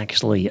is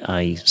actually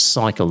a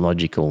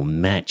psychological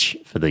match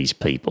for these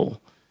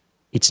people.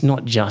 It's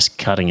not just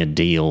cutting a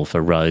deal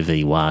for Roe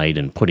v. Wade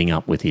and putting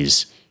up with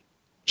his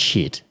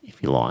shit,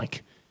 if you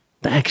like.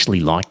 They actually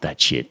like that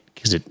shit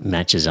because it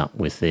matches up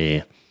with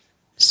their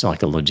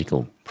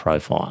psychological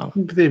profile.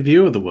 Their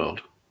view of the world.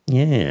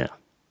 Yeah.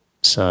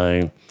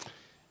 So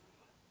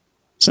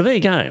there you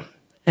go.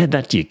 Add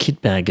that to your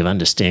kit bag of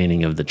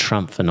understanding of the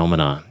Trump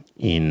phenomena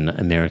in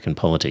American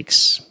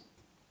politics.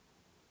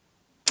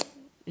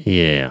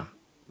 Yeah.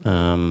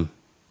 And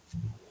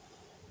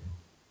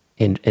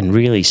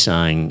really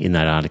saying in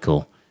that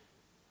article,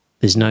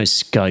 there's no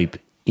scope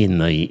in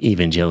the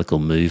evangelical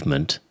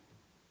movement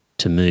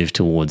to move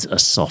towards a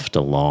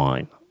softer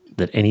line,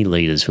 that any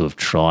leaders who have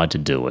tried to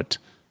do it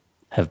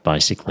have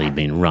basically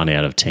been run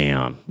out of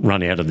town,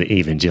 run out of the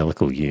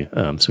evangelical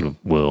sort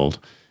of world,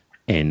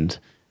 and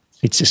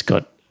it's just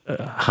got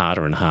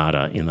harder and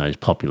harder in those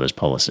populist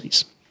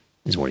policies,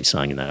 is what he's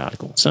saying in that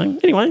article. So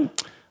anyway,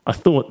 I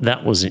thought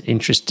that was an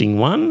interesting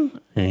one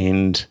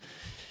and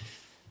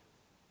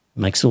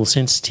makes all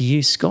sense to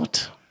you,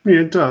 Scott.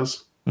 Yeah, it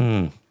does.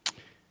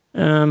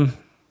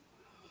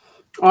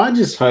 I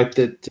just hope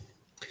that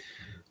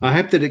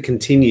it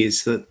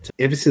continues, that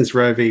ever since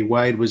Roe v.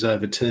 Wade was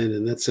overturned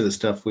and that sort of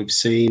stuff we've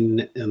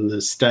seen in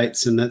the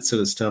states and that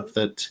sort of stuff,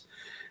 that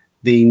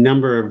the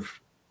number of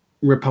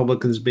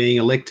Republicans being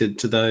elected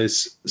to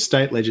those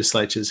state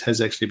legislatures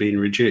has actually been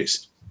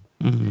reduced.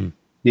 Mm-hmm.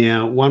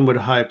 Now, one would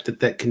hope that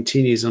that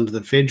continues onto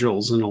the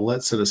federals and all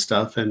that sort of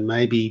stuff, and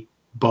maybe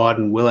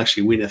Biden will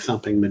actually win a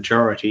thumping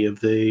majority of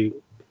the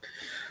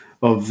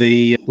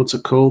what's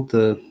it called,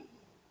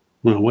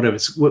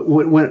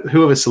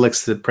 whoever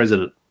selects the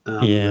president,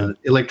 the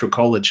electoral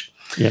college.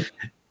 Yep.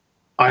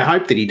 I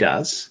hope that he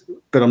does,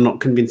 but I'm not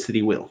convinced that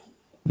he will.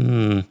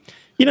 You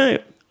know,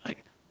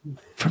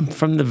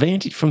 from the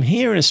vantage from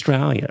here in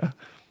Australia,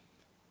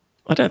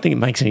 I don't think it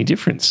makes any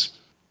difference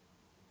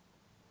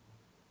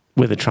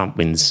whether Trump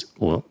wins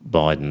or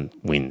Biden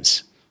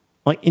wins.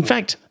 Like, in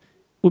fact,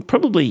 we'll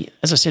probably,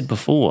 as I said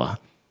before,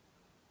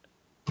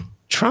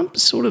 Trump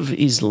sort of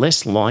is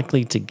less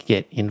likely to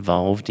get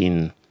involved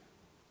in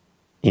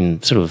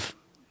sort of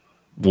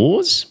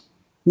wars.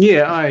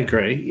 Yeah, I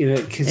agree. You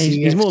know, because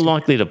he's more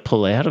likely to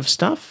pull out of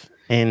stuff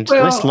and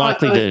less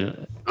likely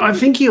to. I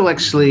think he'll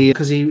actually,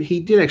 because he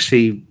did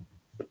actually,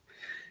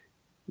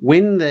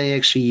 when they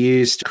actually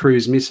used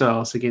cruise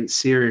missiles against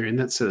Syria and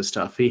that sort of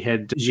stuff, he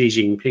had Xi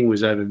Jinping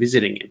was over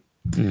visiting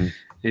him,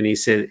 and he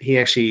said he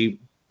actually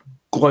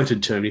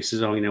gloated to him. He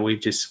says, "Oh, you know, we've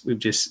just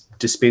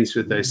dispensed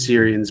with those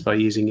Syrians by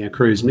using our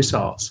cruise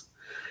missiles."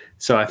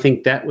 So I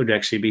think that would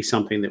actually be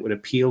something that would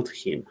appeal to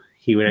him.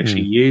 He would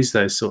actually use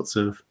those sorts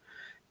of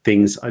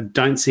things. I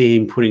don't see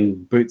him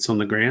putting boots on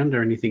the ground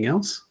or anything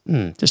else.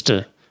 Just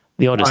the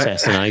odd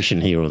assassination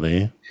here or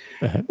there.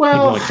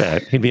 Well, he'd like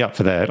that. He'd be up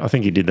for that. I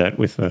think he did that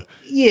with an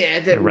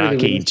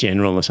Iraqi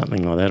general or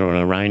something like that, or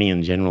an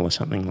Iranian general or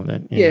something like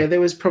that. Yeah,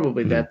 there was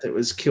probably that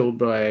was killed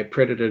by a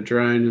predator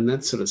drone and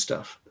that sort of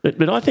stuff.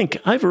 But I think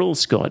overall,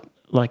 Scott,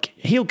 like,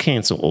 he'll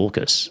cancel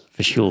AUKUS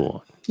for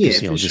sure. Yeah,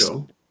 for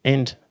sure.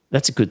 And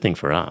that's a good thing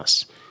for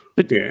us.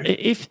 But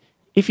if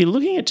you're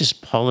looking at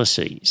just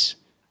policies,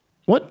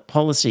 what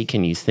policy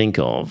can you think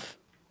of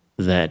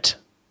that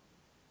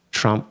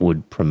Trump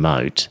would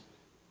promote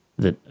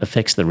that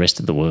affects the rest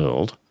of the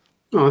world?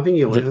 Oh, I think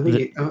you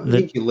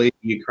leave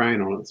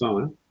Ukraine on its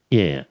own.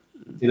 Yeah.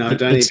 You know, I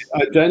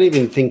don't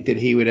even think that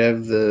he would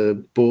have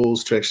the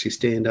balls to actually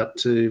stand up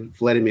to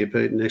Vladimir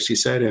Putin and actually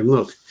say to him,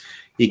 look,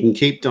 you can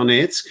keep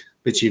Donetsk,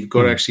 but you've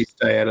got to actually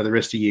stay out of the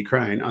rest of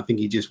Ukraine. I think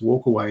he'd just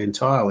walk away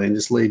entirely and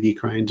just leave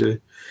Ukraine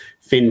to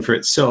fend for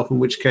itself, in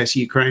which case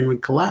Ukraine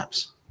would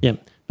collapse. Yeah.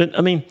 But,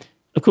 I mean,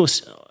 of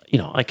course,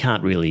 I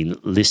can't really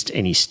list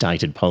any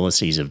stated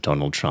policies of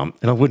Donald Trump,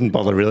 and I wouldn't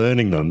bother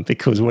learning them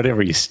because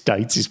whatever he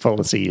states his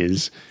policy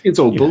is, it's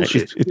all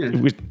bullshit.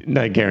 With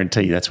no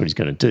guarantee that's what he's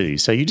going to do.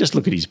 So you just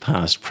look at his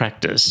past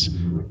practice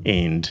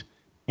and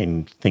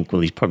think,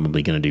 well, he's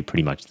probably going to do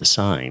pretty much the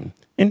same.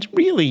 And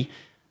really,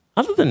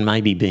 other than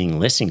maybe being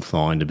less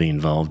inclined to be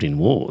involved in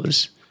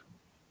wars,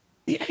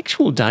 the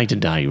actual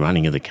day-to-day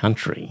running of the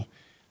country,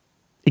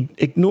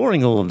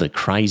 ignoring all of the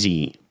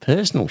crazy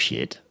personal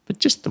shit, but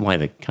just the way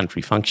the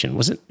country functioned,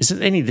 is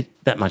it any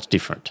that much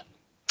different?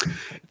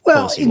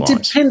 Well, it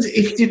depends.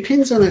 It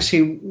depends on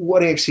actually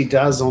what he actually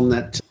does on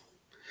that.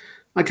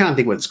 I can't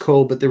think what it's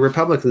called, but the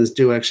Republicans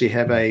do actually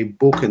have a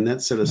book and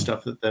that sort of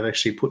stuff that they've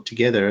actually put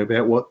together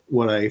about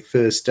what a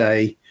first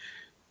day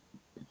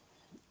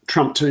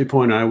Trump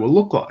 2.0 will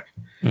look like.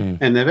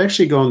 And they've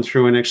actually gone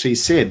through and actually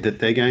said that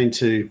they're going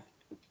to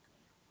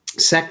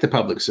sack the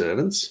public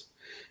servants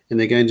and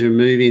they're going to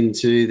move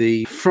into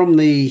the jobs for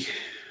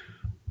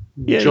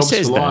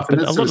life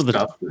and that sort of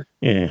stuff.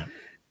 Yeah.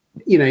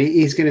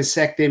 He's going to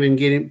sack them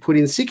and put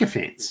in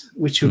sycophants,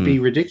 which would be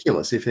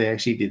ridiculous if they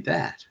actually did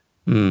that.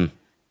 Now,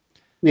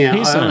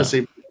 I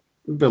honestly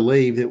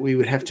believe that we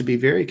would have to be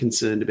very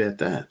concerned about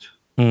that.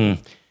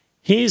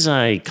 Here's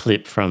a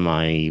clip from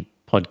a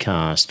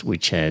podcast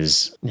which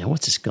has,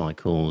 what's this guy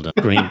called?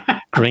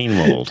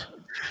 Greenwald.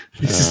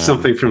 This is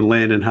something from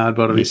Landon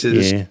Hardbottom. He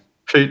says,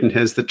 Putin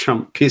has the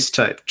Trump piss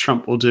tape.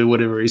 Trump will do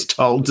whatever he's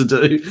told to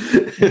do.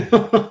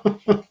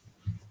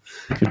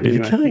 Could be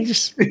the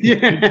case.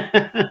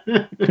 Yeah.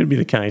 Could be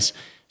the case.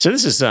 So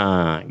this is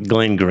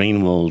Glenn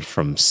Greenwald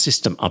from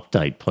System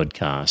Update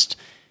podcast.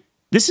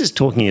 This is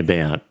talking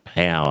about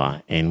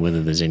power and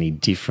whether there's any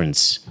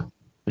difference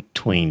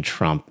between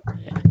Trump.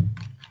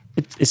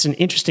 It's an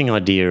interesting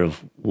idea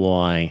of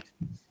why.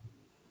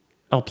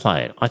 I'll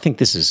play it. I think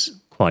this is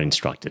quite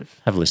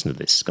instructive. Have a listen to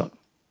this, Scott.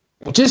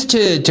 Just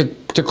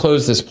to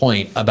close this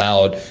point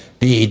about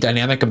the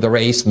dynamic of the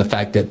race and the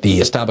fact that the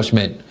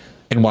establishment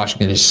in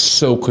Washington is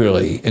so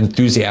clearly,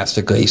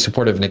 enthusiastically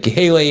supportive of Nikki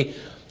Haley.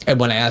 And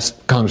when I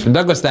asked Congressman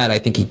Douglas that, I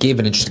think he gave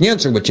an interesting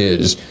answer, which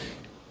is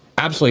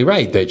absolutely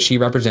right, that she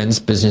represents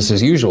business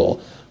as usual,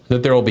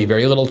 that there will be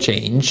very little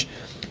change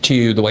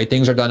to the way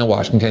things are done in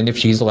Washington if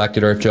she's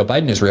elected or if Joe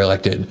Biden is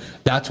reelected.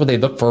 That's what they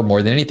look for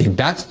more than anything.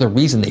 That's the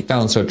reason they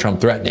found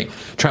Trump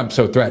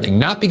so threatening,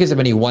 not because of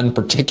any one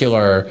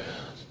particular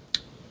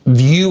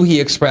view he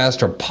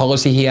expressed or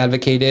policy he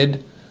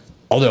advocated,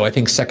 although I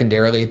think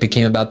secondarily it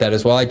became about that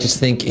as well. I just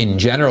think in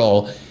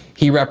general,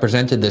 he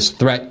represented this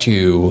threat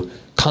to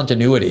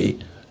continuity,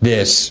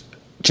 this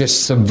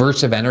just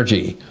subversive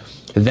energy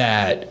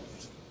that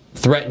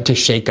threatened to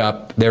shake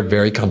up their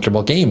very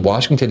comfortable game.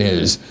 Washington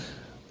is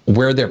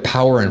where their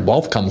power and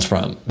wealth comes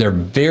from. They're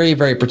very,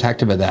 very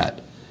protective of that.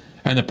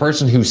 And the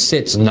person who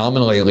sits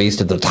nominally, at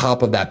least, at the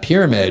top of that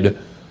pyramid,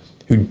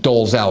 who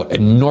doles out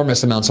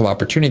enormous amounts of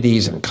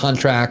opportunities and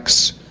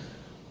contracts,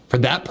 for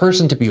that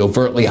person to be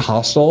overtly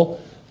hostile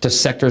to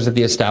sectors of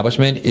the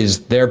establishment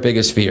is their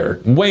biggest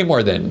fear, way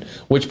more than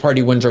which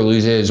party wins or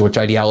loses, which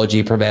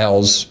ideology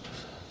prevails.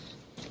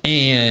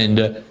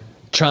 And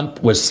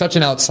Trump was such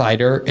an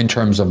outsider in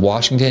terms of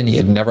Washington. He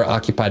had never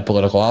occupied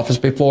political office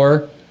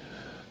before.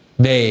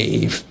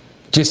 They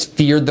just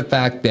feared the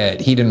fact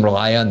that he didn't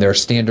rely on their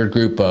standard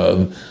group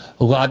of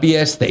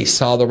lobbyists. They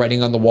saw the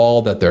writing on the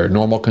wall that their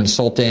normal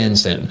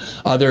consultants and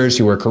others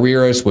who were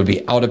careerists would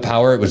be out of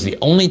power. It was the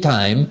only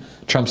time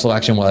Trump's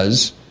election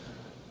was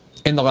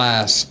in the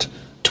last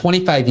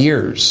 25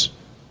 years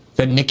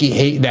that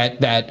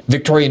that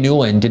Victoria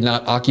Nuland did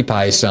not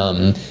occupy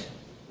some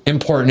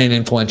important and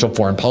influential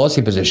foreign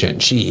policy position.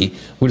 She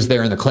was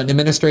there in the Clinton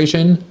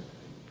administration.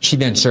 She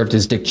then served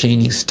as Dick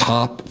Cheney's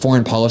top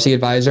foreign policy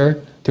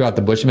advisor throughout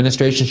the Bush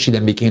administration. She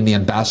then became the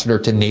ambassador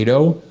to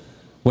NATO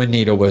when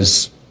NATO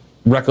was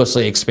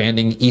recklessly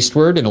expanding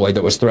eastward in a way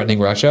that was threatening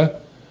Russia.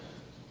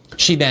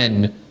 She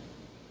then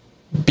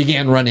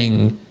began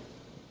running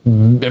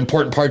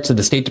important parts of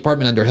the State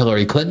Department under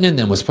Hillary Clinton and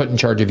then was put in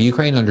charge of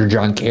Ukraine under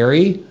John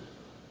Kerry.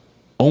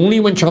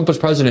 Only when Trump was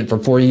president for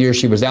 4 years,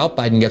 she was out.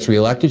 Biden gets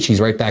reelected. She's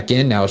right back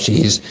in. Now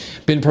she's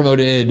been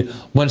promoted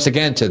once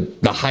again to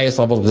the highest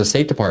levels of the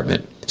State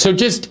Department. So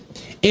just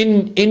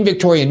in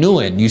Victoria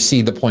Nuland, you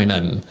see the point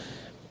I'm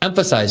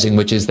emphasizing,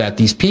 which is that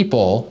these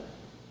people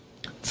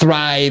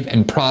thrive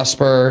and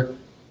prosper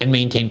and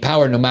maintain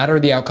power no matter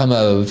the outcome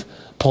of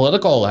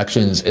political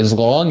elections, as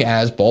long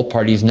as both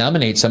parties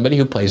nominate somebody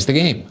who plays the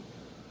game.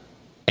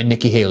 And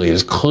Nikki Haley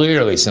is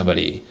clearly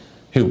somebody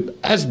who,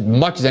 as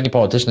much as any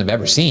politician I've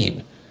ever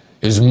seen,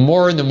 is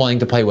more than willing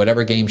to play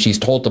whatever game she's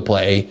told to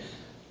play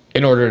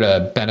in order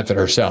to benefit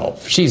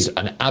herself. She's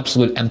an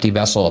absolute empty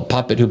vessel, a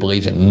puppet who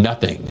believes in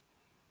nothing.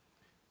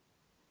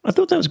 I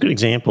thought that was a good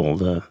example,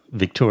 the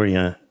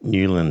Victoria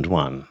Nuland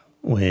one,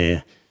 where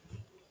it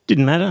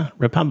didn't matter,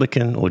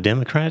 Republican or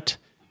Democrat,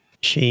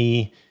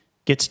 she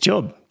gets a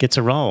job, gets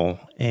a role,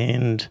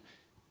 and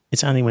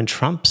it's only when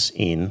Trump's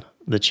in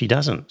that she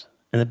doesn't.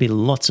 And there'd be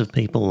lots of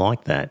people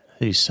like that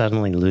who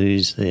suddenly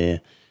lose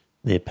their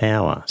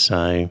power.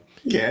 So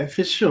yeah,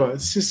 for sure.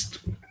 It's just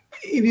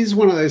it is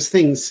one of those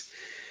things.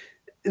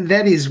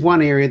 That is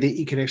one area that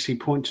you could actually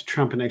point to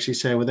Trump and actually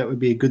say, well, that would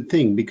be a good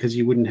thing because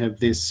you wouldn't have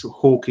this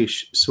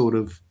hawkish sort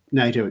of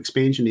NATO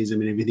expansionism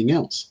and everything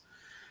else.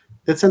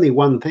 That's only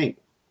one thing.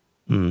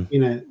 You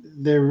know,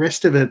 the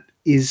rest of it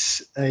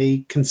is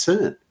a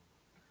concern.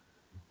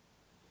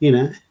 You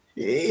know,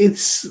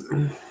 it's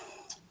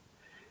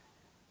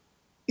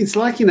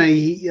like, you know,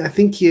 I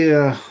think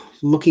you're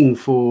looking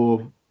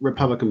for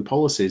Republican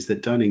policies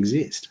that don't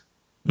exist.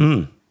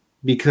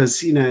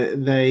 Because, you know,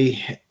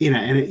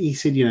 and he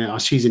said, you know, oh,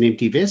 she's an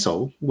empty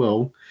vessel.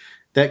 Well,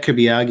 that could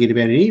be argued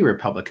about any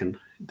Republican.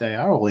 They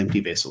are all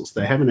empty vessels.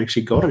 They haven't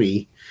actually got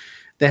any.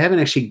 They haven't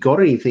actually got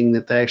anything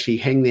that they actually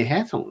hang their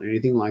hat on or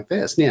anything like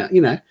this. Now,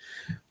 you know,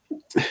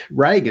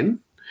 Reagan,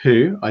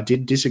 who I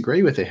did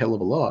disagree with a hell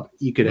of a lot,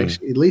 you could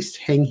actually at least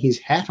hang his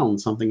hat on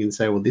something and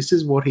say, well, this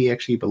is what he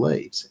actually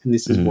believes and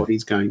this is what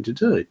he's going to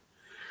do.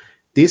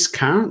 This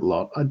current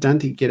lot, I don't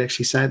think you could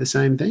actually say the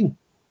same thing.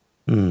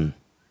 You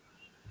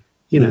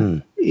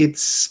know,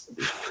 it's...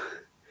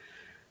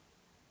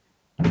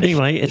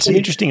 Anyway, it's an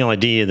interesting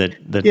idea that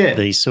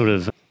the sort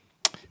of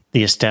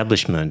the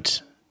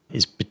establishment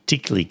is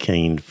particularly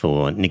keen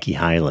for Nikki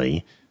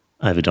Haley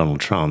over Donald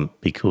Trump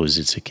because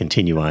it's a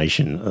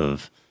continuation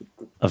of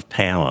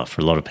power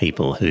for a lot of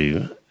people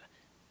who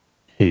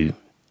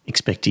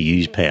expect to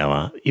use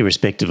power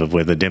irrespective of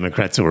whether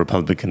Democrats or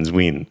Republicans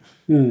win.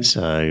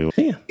 So,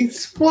 yeah.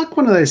 It's like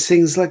one of those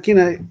things, like, you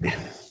know,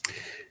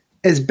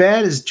 as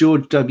bad as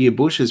George W.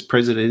 Bush's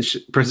presidency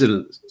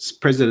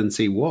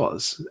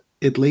was,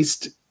 at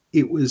least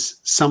it was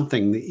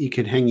something that you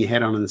could hang your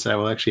hat on and say,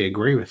 well, I actually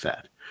agree with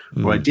that.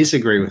 Or I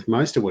disagree with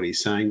most of what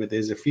he's saying, but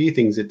there's a few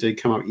things that do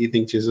come up. You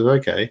think just,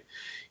 okay,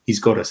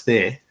 he's got us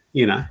there,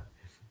 you know.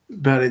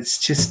 But it's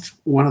just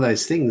one of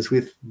those things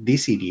with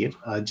this idiot.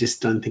 I just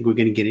don't think we're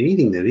going to get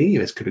anything that any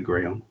of us could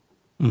agree on.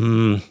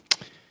 Anyway.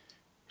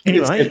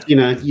 Except, you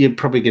know, you're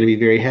probably going to be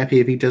very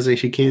happy if he does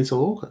actually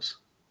cancel AUKUS.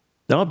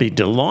 I'll be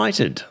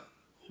delighted.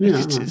 Yeah.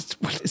 It's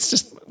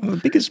just one of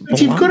the biggest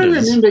But you've got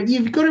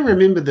to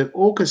remember that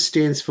AUKUS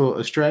stands for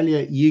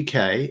Australia,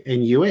 UK,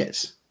 and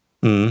US.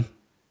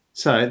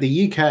 So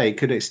the UK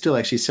could still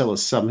actually sell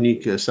us some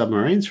nuclear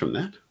submarines from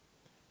that.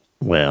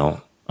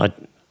 Well,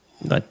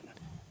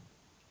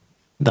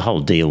 the whole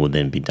deal would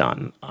then be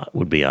done,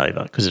 would be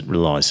over, because it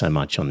relies so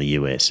much on the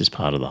US as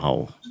part of the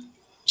whole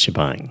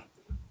shebang.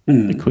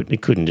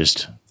 It couldn't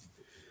just...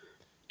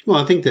 Well,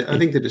 I think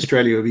that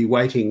Australia will be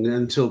waiting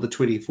until the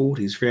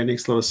 2040s for our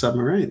next lot of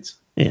submarines.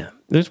 Yeah,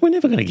 we're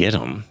never going to get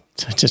them.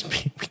 So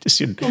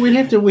Well, we'd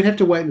have to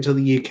wait until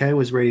the UK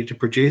was ready to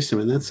produce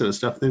them and that sort of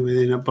stuff. Then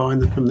we'd end up buying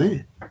them from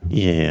there.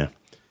 Yeah.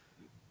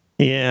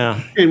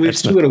 And we've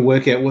still got to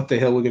work out what the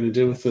hell we're going to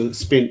do with the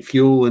spent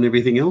fuel and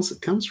everything else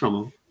that comes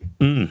from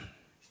them.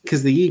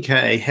 Because the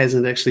UK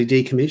hasn't actually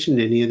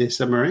decommissioned any of their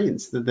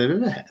submarines that they've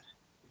ever had.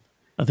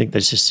 I think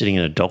they're just sitting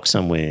in a dock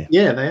somewhere.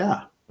 Yeah, they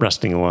are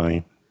rusting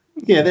away.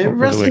 Yeah, they're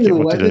rusting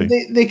away.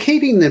 They're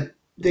keeping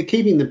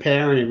the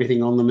power and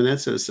everything on them and that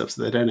sort of stuff,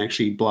 so they don't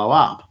actually blow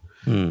up.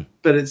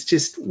 But it's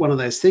just one of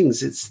those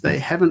things. They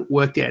haven't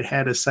worked out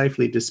how to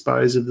safely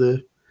dispose of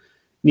the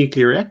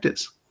nuclear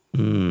reactors.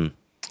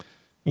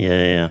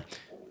 Yeah.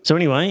 So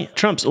anyway,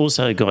 Trump's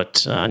also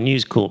got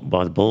News Corp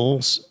by the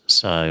balls.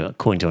 So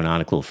according to an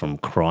article from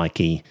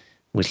Crikey,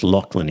 with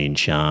Lachlan in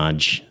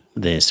charge,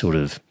 they're sort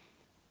of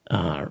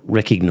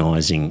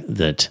recognising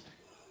that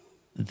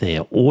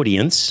their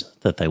audience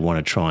that they want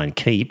to try and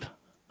keep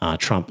are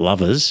Trump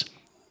lovers,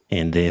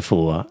 and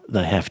therefore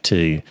they have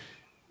to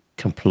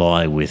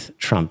comply with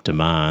Trump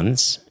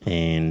demands.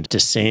 And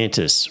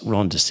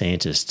Ron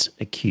DeSantis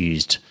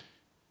accused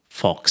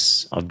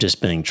Fox of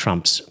just being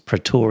Trump's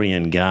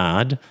Praetorian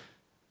Guard,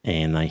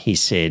 and he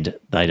said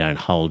they don't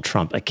hold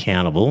Trump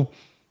accountable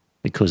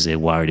because they're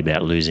worried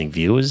about losing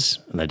viewers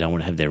and they don't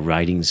want to have their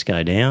ratings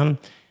go down.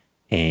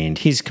 And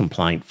his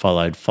complaint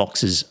followed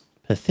Fox's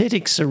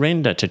pathetic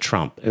surrender to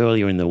Trump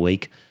earlier in the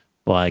week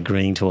by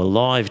agreeing to a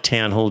live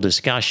town hall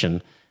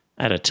discussion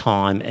at a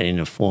time and in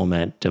a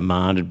format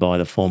demanded by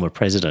the former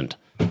president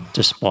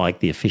to spike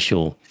the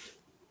official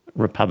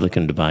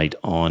Republican debate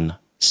on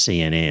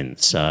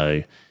CNN.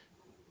 So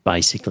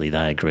basically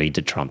they agreed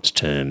to Trump's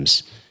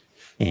terms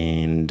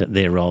and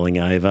they're rolling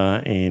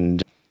over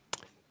and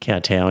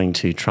kowtowing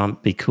to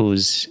Trump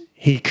because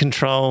he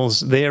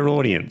controls their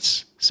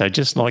audience. So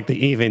just like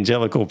the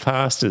evangelical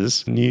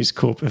pastors, News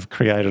Corp have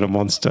created a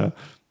monster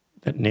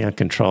that now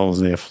controls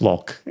their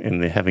flock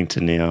and they're having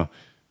to now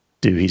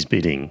do his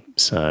bidding.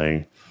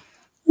 So,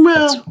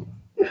 well,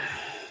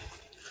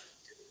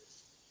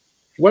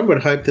 one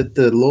would hope that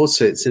the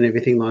lawsuits and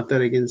everything like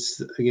that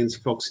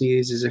against Fox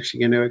News is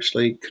actually going to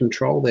actually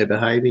control their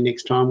behaviour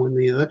next time when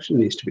the election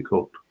needs to be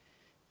called.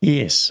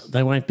 Yes,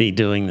 they won't be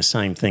doing the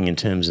same thing in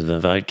terms of the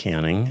vote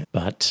counting,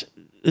 but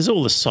there's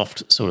all the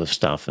soft sort of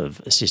stuff of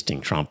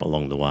assisting Trump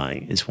along the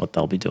way is what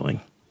they'll be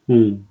doing.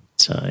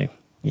 So,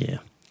 yeah.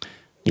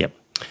 Yep.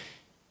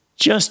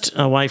 Just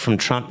away from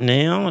Trump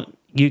now,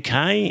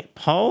 UK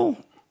poll.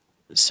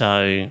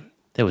 So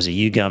there was a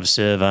YouGov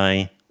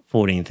survey,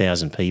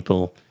 14,000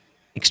 people,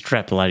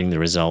 extrapolating the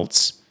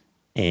results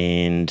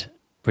and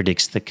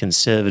predicts the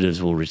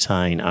Conservatives will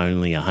retain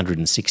only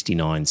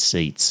 169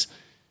 seats,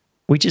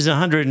 which is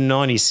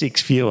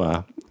 196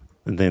 fewer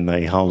than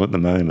they hold at the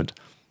moment.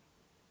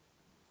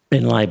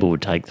 And Labor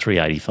would take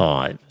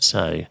 385.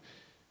 So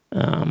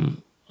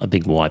a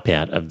big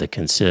wipeout of the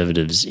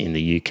Conservatives in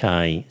the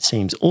UK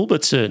seems all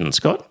but certain,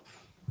 Scott.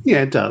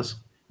 Yeah, it does.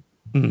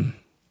 We're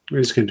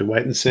just going to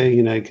wait and see,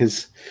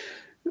 because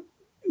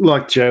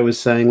like Joe was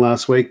saying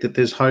last week, that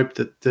there's hope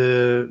that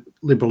the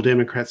Liberal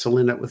Democrats will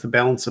end up with a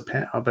balance of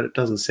power, but it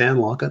doesn't sound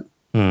like it.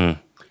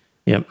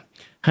 Yep.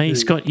 Hey,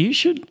 Scott, you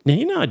should...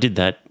 Now, I did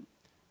that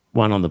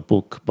one on the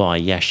book by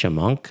Yasha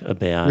Monk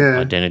about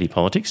identity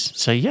politics.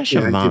 So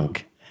Yasha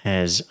Monk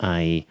has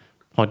a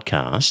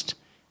podcast,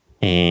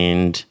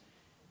 and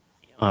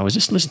I was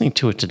just listening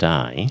to it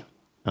today.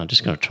 I'm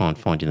just going to try and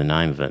find you the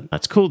name of it.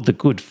 It's called The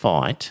Good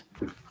Fight,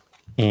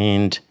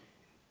 and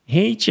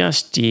he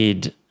just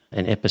did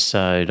an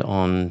episode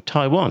on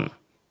Taiwan.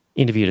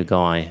 Interviewed a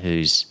guy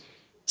who's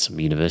some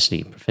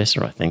university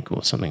professor, I think,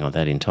 or something like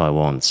that in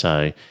Taiwan.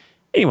 So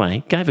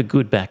anyway, gave a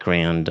good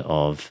background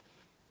of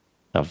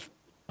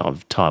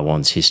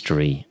Taiwan's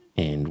history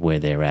and where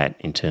they're at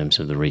in terms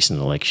of the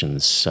recent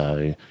elections.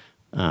 So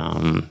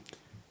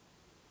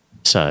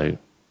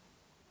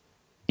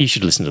you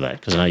should listen to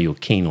that, because I know you're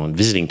keen on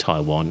visiting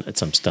Taiwan at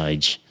some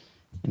stage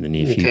in the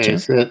near future.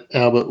 Is that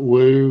Albert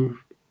Wu,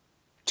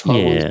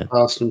 Taiwan's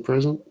past and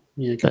present?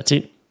 Yeah, okay. That's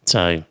it.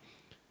 So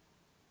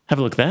have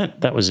a look at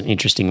that. That was an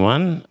interesting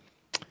one.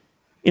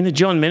 In the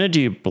John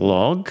Menadue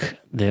blog,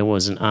 there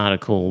was an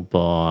article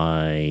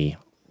by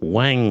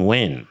Wang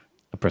Wen,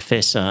 a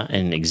professor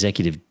and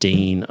executive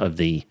dean of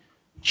the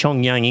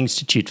Chongyang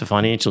Institute for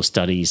Financial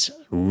Studies,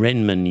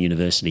 Renmin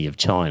University of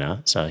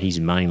China. So he's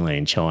in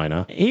mainland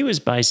China. He was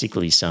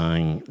basically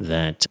saying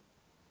that,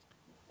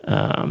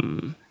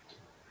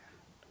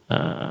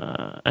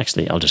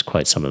 actually, I'll just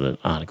quote some of the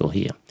article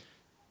here.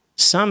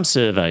 Some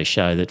surveys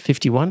show that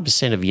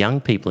 51% of young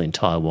people in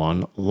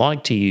Taiwan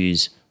like to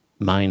use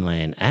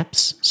mainland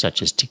apps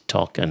such as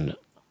TikTok and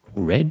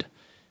Red.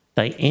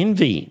 They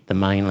envy the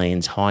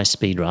mainland's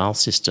high-speed rail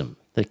system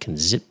that can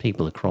zip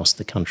people across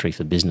the country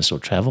for business or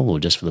travel or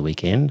just for the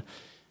weekend.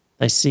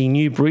 They see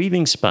new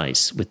breathing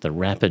space with the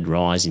rapid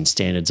rise in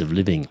standards of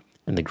living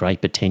and the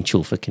great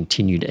potential for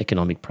continued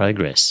economic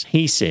progress.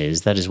 He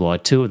says that is why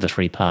two of the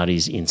three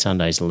parties in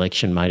Sunday's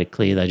election made it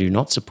clear they do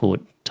not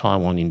support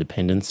Taiwan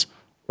independence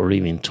or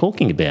even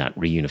talking about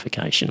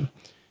reunification.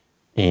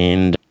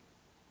 And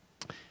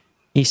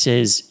he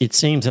says it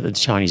seems that the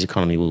Chinese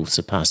economy will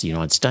surpass the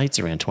United States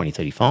around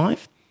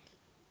 2035.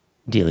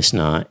 Dear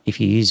listener, if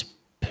you use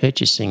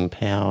purchasing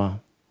power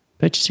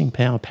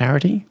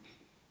parity,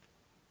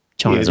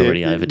 China's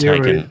already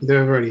overtaken. They've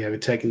already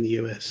overtaken the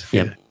US.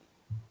 Yep. Yeah.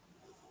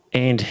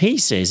 And he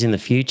says in the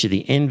future,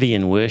 the envy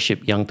and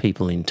worship young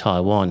people in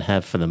Taiwan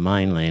have for the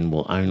mainland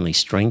will only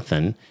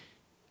strengthen.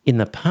 In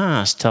the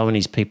past,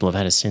 Taiwanese people have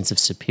had a sense of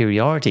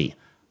superiority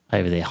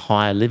over their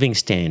higher living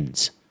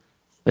standards.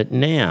 But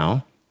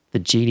now, the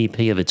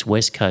GDP of its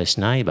West Coast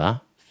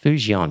neighbour,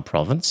 Fujian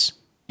province,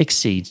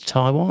 exceeds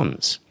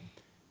Taiwan's.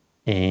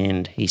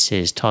 And he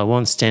says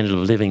Taiwan's standard of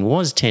living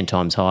was 10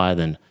 times higher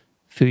than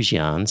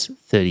Fujian's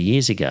 30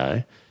 years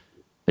ago,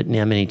 but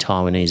now many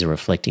Taiwanese are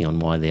reflecting on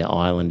why their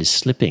island is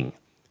slipping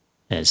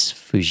as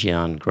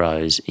Fujian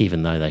grows,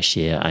 even though they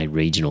share a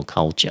regional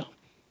culture.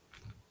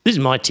 This is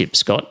my tip,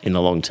 Scott, in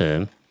the long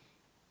term,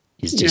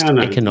 is just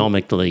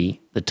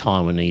economically the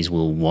Taiwanese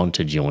will want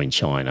to join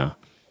China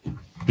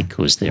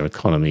because their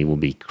economy will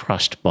be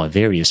crushed by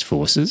various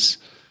forces.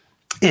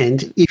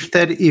 And if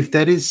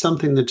that is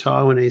something the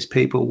Taiwanese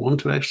people want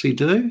to actually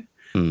do,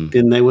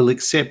 then they will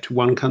accept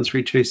one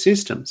country, two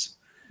systems.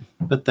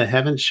 But they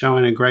haven't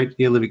shown a great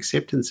deal of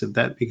acceptance of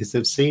that because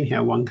they've seen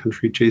how one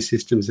country, two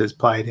systems has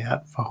played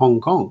out for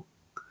Hong Kong.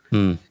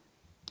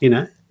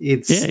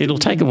 It'll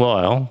take a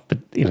while, but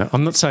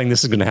I'm not saying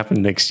this is going to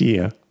happen next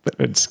year. But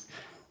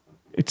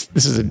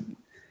this is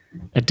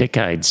a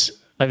decades.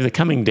 Over the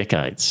coming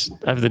decades,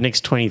 over the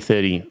next 20,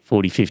 30,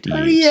 40, 50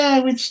 years.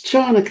 Yeah, which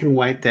China can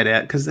wait that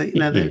out because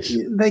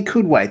they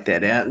could wait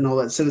that out and all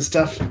that sort of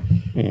stuff.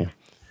 Yeah.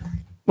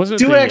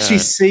 Do I actually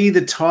see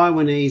the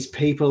Taiwanese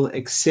people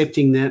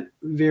accepting that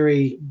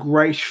very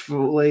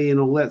gratefully and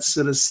all that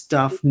sort of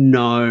stuff?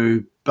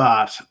 No,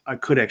 but I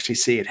could actually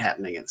see it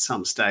happening at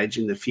some stage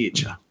in the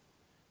future.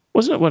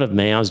 Wasn't it one of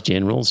Mao's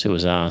generals who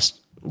was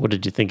asked, what do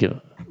you think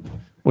of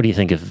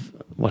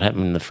what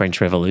happened in the French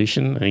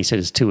Revolution? And he said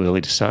it's too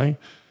early to say.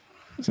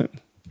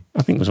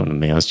 I think it was one of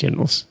Mao's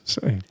generals.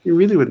 So it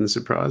really wouldn't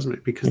surprise me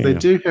because they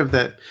do have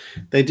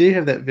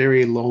that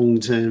very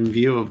long-term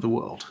view of the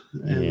world,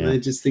 and they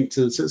just think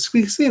to themselves,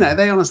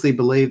 they honestly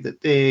believe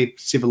that their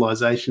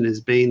civilization has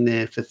been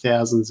there for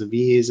thousands of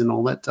years and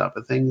all that type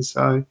of thing.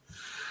 So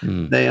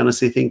they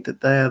honestly think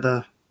that they are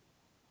the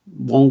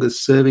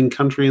longest-serving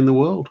country in the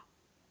world.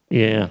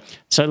 Yeah.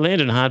 So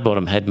Landon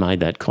Hardbottom had made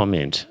that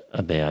comment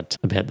about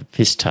the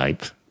piss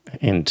tape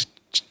and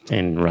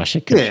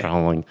Russia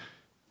controlling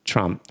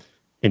Trump.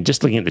 And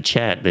just looking at the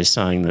chat, they're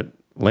saying that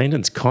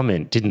Landon's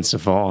comment didn't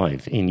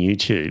survive in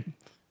YouTube.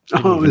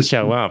 Didn't Oh, it even was-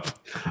 show up.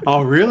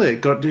 Oh, really?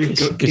 It got It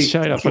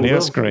showed up on well.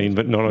 our screen,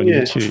 but not on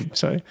Yeah. YouTube.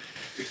 So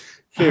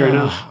Fair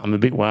enough. I'm a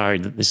bit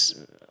worried that this,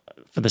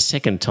 for the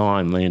second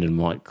time, Landon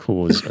might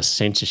cause a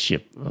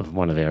censorship of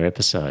one of our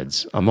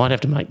episodes. I might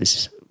have to make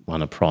this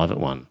one a private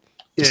one,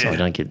 so I Yeah.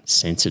 don't get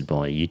censored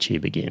by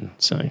YouTube again.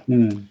 So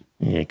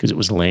yeah, because it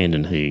was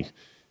Landon who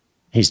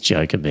his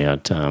joke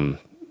about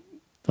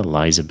the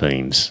laser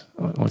beams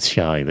on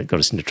show that got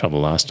us into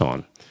trouble last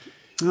time.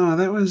 Oh,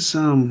 that was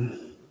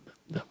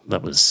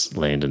That was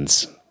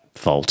Landon's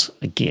fault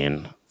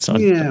again. So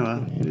yeah.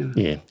 Well, yeah.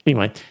 yeah.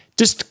 Anyway,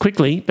 just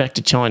quickly back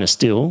to China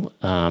still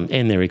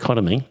and their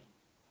economy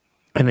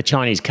and the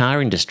Chinese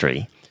car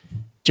industry.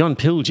 John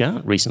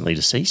Pilger, recently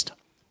deceased,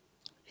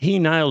 he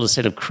nailed a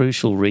set of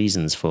crucial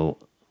reasons for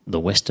the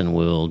Western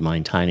world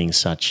maintaining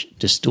such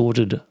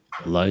distorted,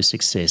 low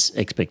success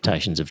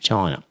expectations of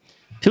China.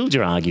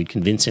 Pilger argued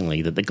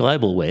convincingly that the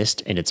global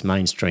West and its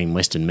mainstream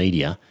Western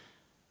media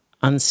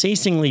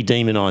unceasingly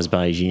demonise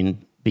Beijing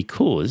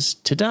because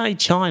today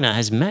China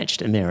has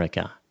matched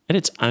America at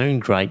its own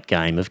great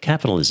game of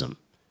capitalism,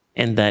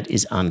 and that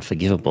is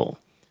unforgivable.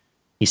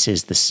 He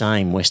says the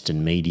same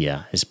Western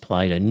media has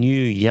played a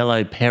new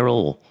yellow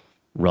peril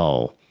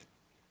role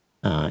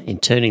in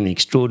turning the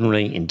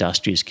extraordinary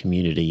industrious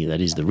community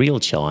that is the real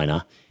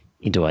China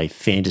into a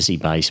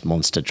fantasy-based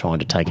monster trying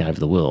to take over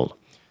the world.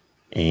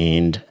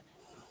 And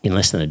in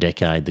less than a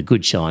decade, the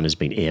good China has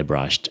been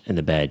airbrushed and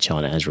the bad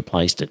China has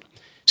replaced it.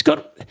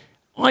 Scott,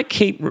 I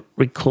keep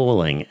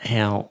recalling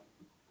how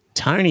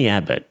Tony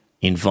Abbott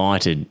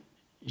invited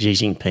Xi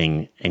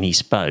Jinping and he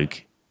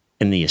spoke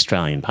in the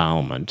Australian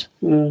Parliament.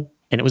 And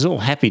it was all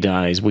happy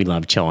days. We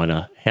love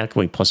China. How can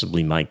we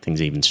possibly make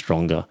things even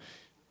stronger?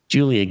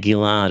 Julia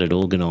Gillard had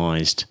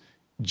organised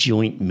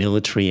joint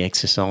military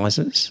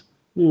exercises.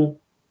 And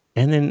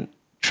then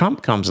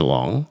Trump comes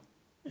along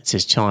and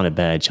says, China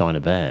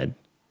bad,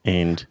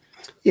 and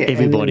Yeah,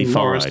 everybody and then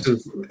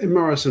followed.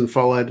 Morrison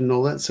followed and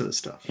all that sort of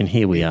stuff. And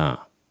here we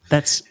are.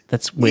 That's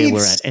where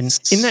we're at. And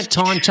in that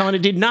time, China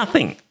did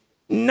nothing.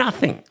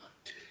 Nothing.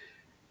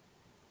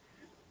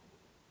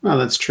 Well,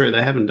 that's true.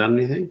 They haven't done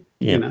anything,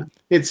 Yeah. you know,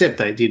 except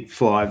they did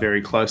fly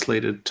very closely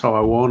to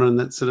Taiwan and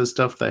that sort of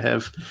stuff. They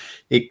have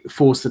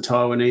forced the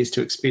Taiwanese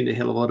to expend a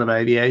hell of a lot of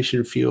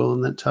aviation fuel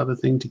and that type of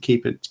thing to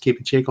keep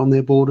a check on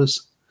their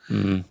borders.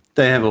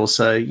 They have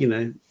also, you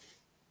know,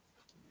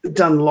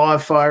 done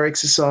live fire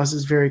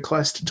exercises very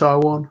close to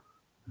Taiwan.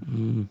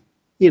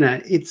 You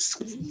know,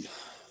 it's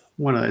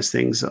one of those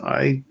things.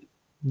 I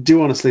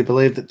do honestly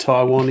believe that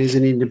Taiwan is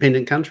an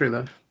independent country,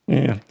 though.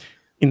 Yeah.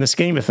 In the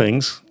scheme of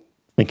things,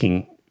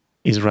 thinking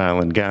Israel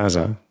and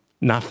Gaza,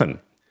 nothing.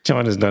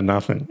 China's done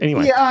nothing.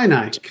 Anyway. Yeah, I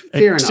know.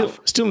 Fair enough.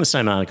 Still in the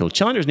same article.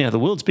 China is now the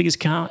world's biggest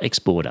car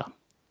exporter,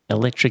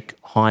 electric,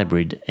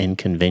 hybrid, and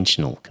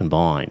conventional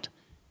combined.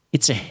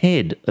 It's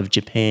ahead of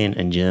Japan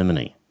and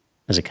Germany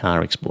as a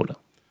car exporter.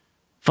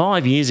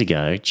 5 years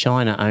ago,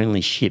 China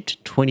only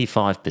shipped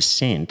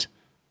 25%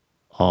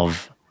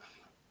 of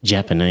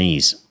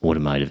Japanese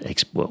automotive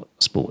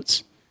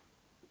exports.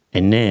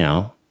 And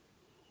now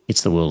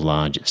it's the world's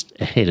largest,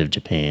 ahead of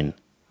Japan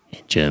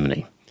and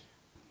Germany.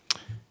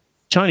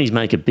 Chinese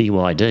maker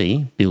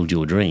BYD, Build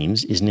Your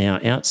Dreams, is now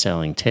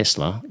outselling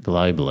Tesla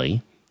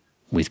globally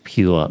with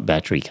pure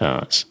battery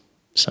cars.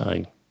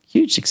 So,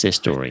 huge success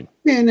story.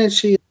 Yeah, and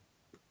actually,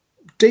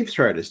 Deep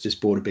Throat has just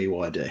bought a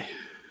BYD.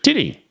 Did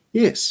he?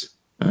 Yes.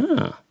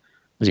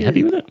 Was he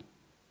happy with it?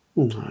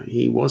 Well, no,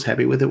 he was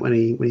happy with it when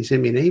he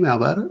sent me an email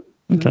about it.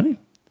 Okay,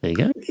 there you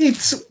go.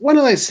 It's one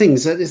of those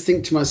things. I just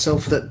think to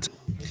myself that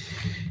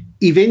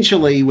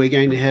eventually we're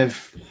going to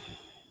have.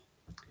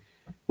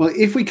 Well,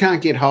 if we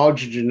can't get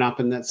hydrogen up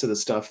and that sort of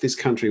stuff, this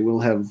country will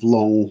have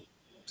long.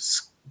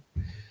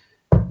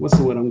 What's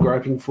the word I'm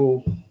groping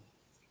for?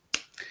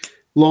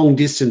 Long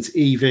distance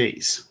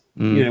EVs.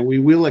 You know, we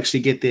will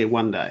actually get there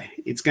one day.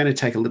 It's going to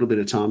take a little bit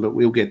of time, but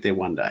we'll get there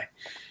one day.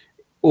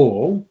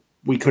 Or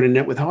we could end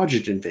up with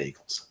hydrogen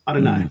vehicles. I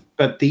don't know.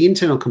 But the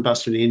internal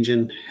combustion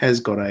engine has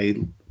got a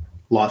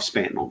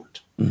lifespan on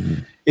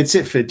it.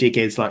 Except for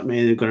dickheads like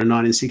me, they've got a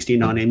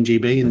 1969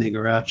 MGB in their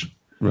garage.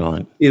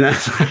 Right. You know?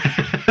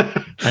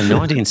 A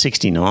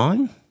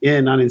 1969?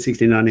 Yeah,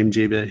 1969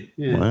 MGB.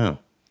 Yeah.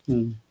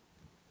 Wow.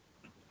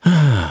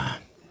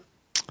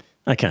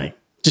 Okay,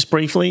 just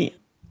briefly,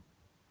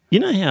 you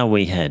know how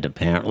we had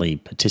apparently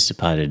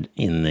participated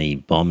in the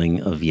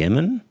bombing of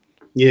Yemen?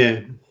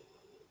 Yeah.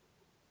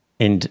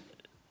 And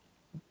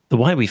the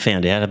way we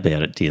found out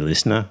about it, dear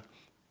listener,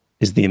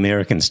 is the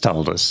Americans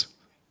told us.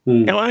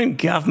 Our own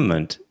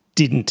government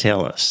didn't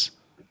tell us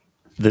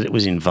that it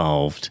was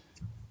involved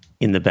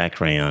in the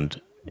background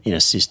in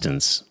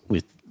assistance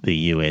with the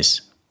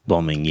US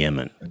bombing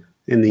Yemen.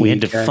 In the We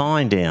had UK. to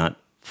find out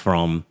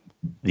from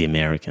the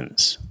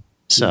Americans.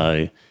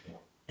 So,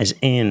 as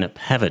Anne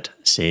Pavitt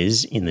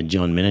says in the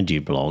John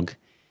Menadue blog,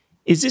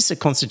 is this a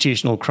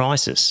constitutional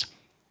crisis?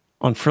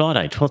 On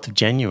Friday, 12th of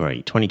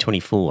January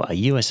 2024, a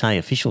USA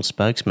official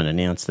spokesman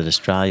announced that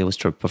Australia was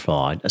to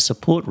provide a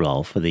support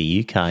role for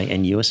the UK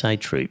and USA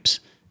troops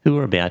who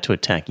were about to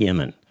attack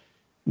Yemen.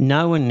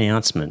 No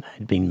announcement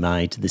had been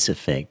made to this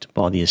effect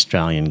by the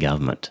Australian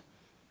government.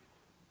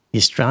 The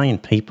Australian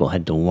people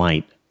had to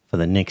wait for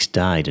the next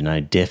day to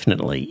know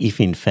definitely if,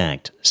 in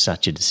fact,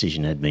 such a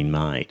decision had been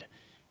made.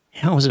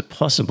 How was it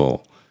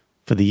possible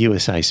for the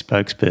USA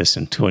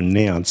spokesperson to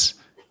announce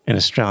an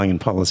Australian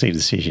policy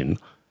decision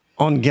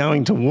on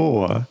going to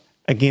war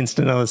against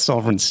another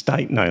sovereign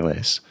state, no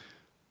less,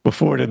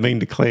 before it had been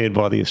declared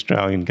by the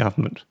Australian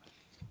government?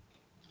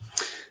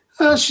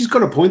 She's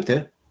got a point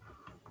there.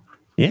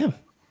 Yeah.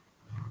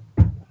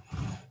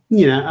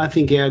 You know, I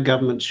think our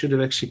government should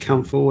have actually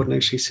come forward and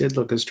actually said,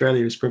 look,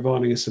 Australia is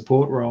providing a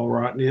support role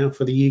right now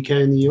for the UK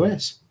and the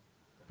US.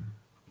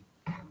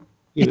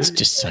 It's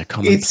just so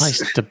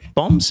commonplace to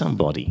bomb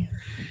somebody.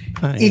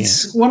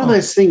 It's one of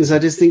those things I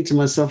just think to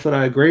myself that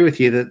I agree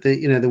with you that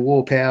the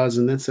war powers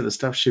and that sort of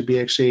stuff should be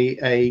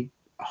actually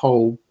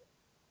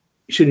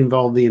should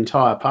involve the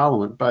entire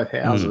parliament, both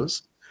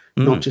houses,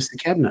 not just the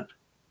cabinet.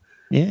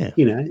 Yeah.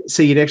 You know,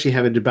 so you'd actually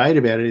have a debate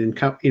about it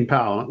in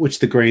Parliament, which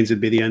the Greens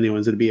would be the only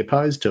ones that would be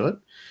opposed to it.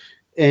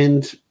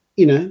 And,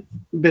 you know,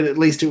 but at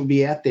least it would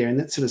be out there and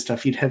that sort of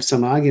stuff. You'd have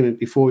some argument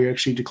before you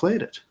actually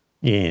declared it.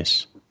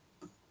 Yes.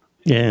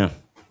 Yeah.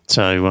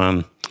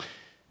 So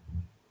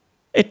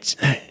it's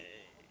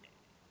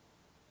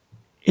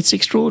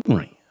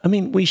extraordinary. I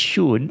mean, we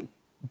should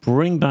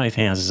bring both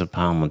houses of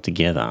Parliament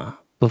together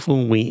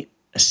before we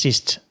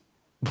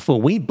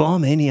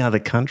bomb any other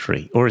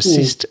country or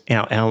assist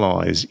our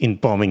allies in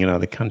bombing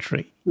another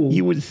country.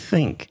 You would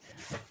think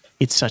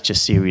it's such a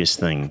serious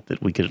thing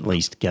that we could at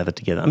least gather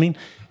together. I mean,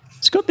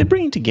 Scott, they're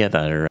bringing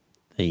together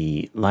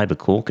the Labor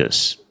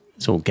caucus.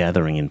 It's all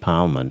gathering in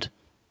Parliament,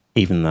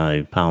 even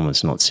though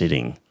Parliament's not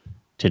sitting,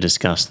 to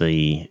discuss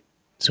the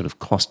sort of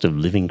cost of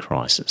living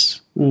crisis.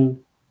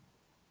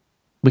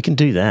 We can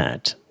do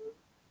that,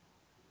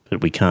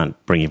 but we can't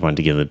bring everyone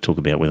together to talk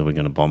about whether we're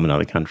going to bomb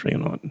another country or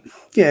not.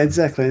 Yeah,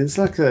 exactly. It's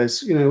like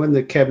those, you know, when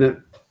the cabinet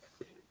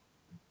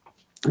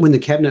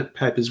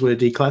papers were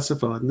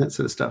declassified and that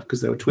sort of stuff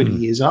because they were 20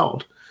 years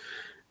old.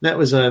 That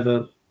was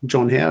over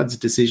John Howard's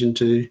decision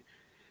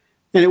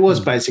and it was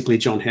basically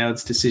John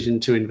Howard's decision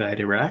to invade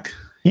Iraq.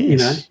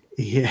 Yes.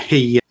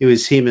 You know, it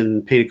was him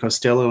and Peter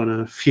Costello and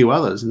a few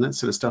others and that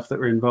sort of stuff that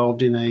were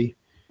involved in a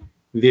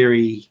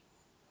very,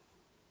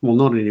 well,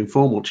 not an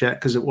informal chat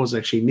because it was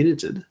actually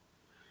minuted.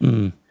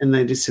 And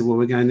they just said, well,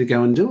 we're going to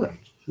go and do it.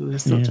 And I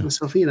just thought to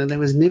myself, you know, there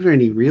was never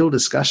any real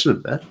discussion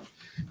of that.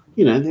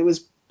 You know, there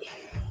was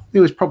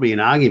probably an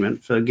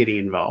argument for getting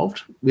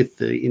involved with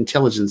the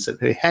intelligence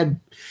that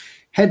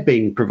had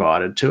been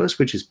provided to us,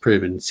 which has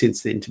proven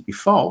since then to be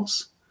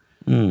false.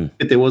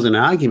 But there was an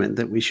argument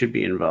that we should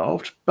be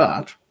involved,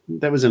 but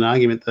that was an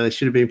argument that they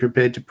should have been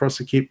prepared to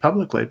prosecute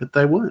publicly, but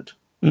they weren't.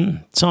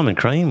 Simon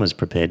Crean was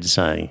prepared to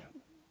say,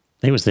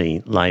 he was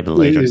the Labor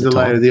leader. He was the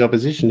leader of the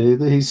opposition.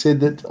 He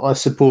said that I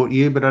support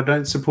you, but I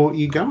don't support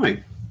you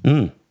going.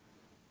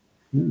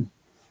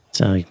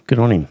 So good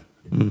on him.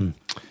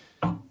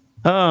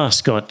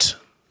 Scott,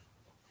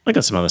 I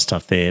got some other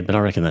stuff there, but I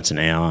reckon that's an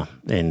hour,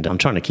 and I'm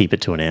trying to keep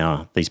it to an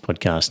hour, these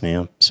podcasts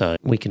now, so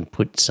we can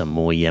put some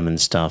more Yemen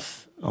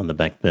stuff on the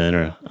back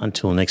burner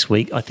until next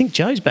week. I think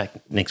Joe's back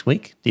next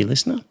week, dear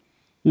listener.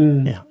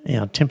 Yeah,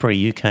 our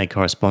temporary UK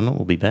correspondent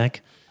will be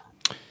back.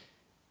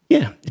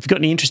 Yeah, if you've got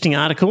any interesting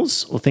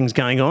articles or things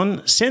going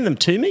on, send them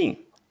to me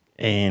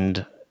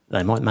and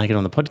they might make it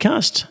on the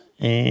podcast.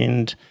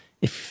 And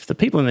if the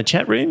people in the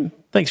chat room,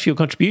 thanks for your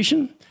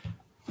contribution.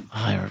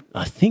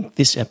 I think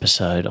this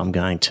episode I'm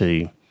going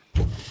to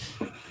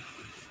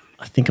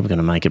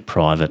make it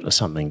private or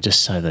something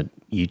just so that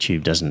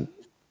YouTube doesn't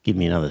give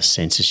me another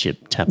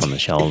censorship tap on the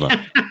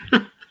shoulder.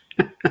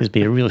 It'd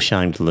be a real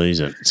shame to lose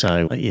it.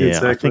 So, yeah,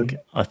 exactly.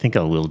 I think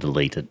I will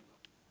delete it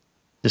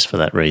just for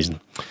that reason.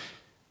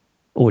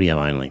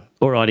 Audio only.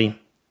 Alrighty.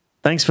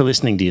 Thanks for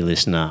listening, dear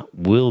listener.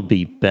 We'll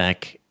be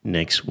back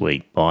next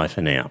week. Bye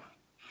for now.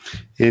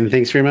 And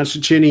thanks very much for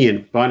tuning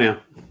in. Bye now.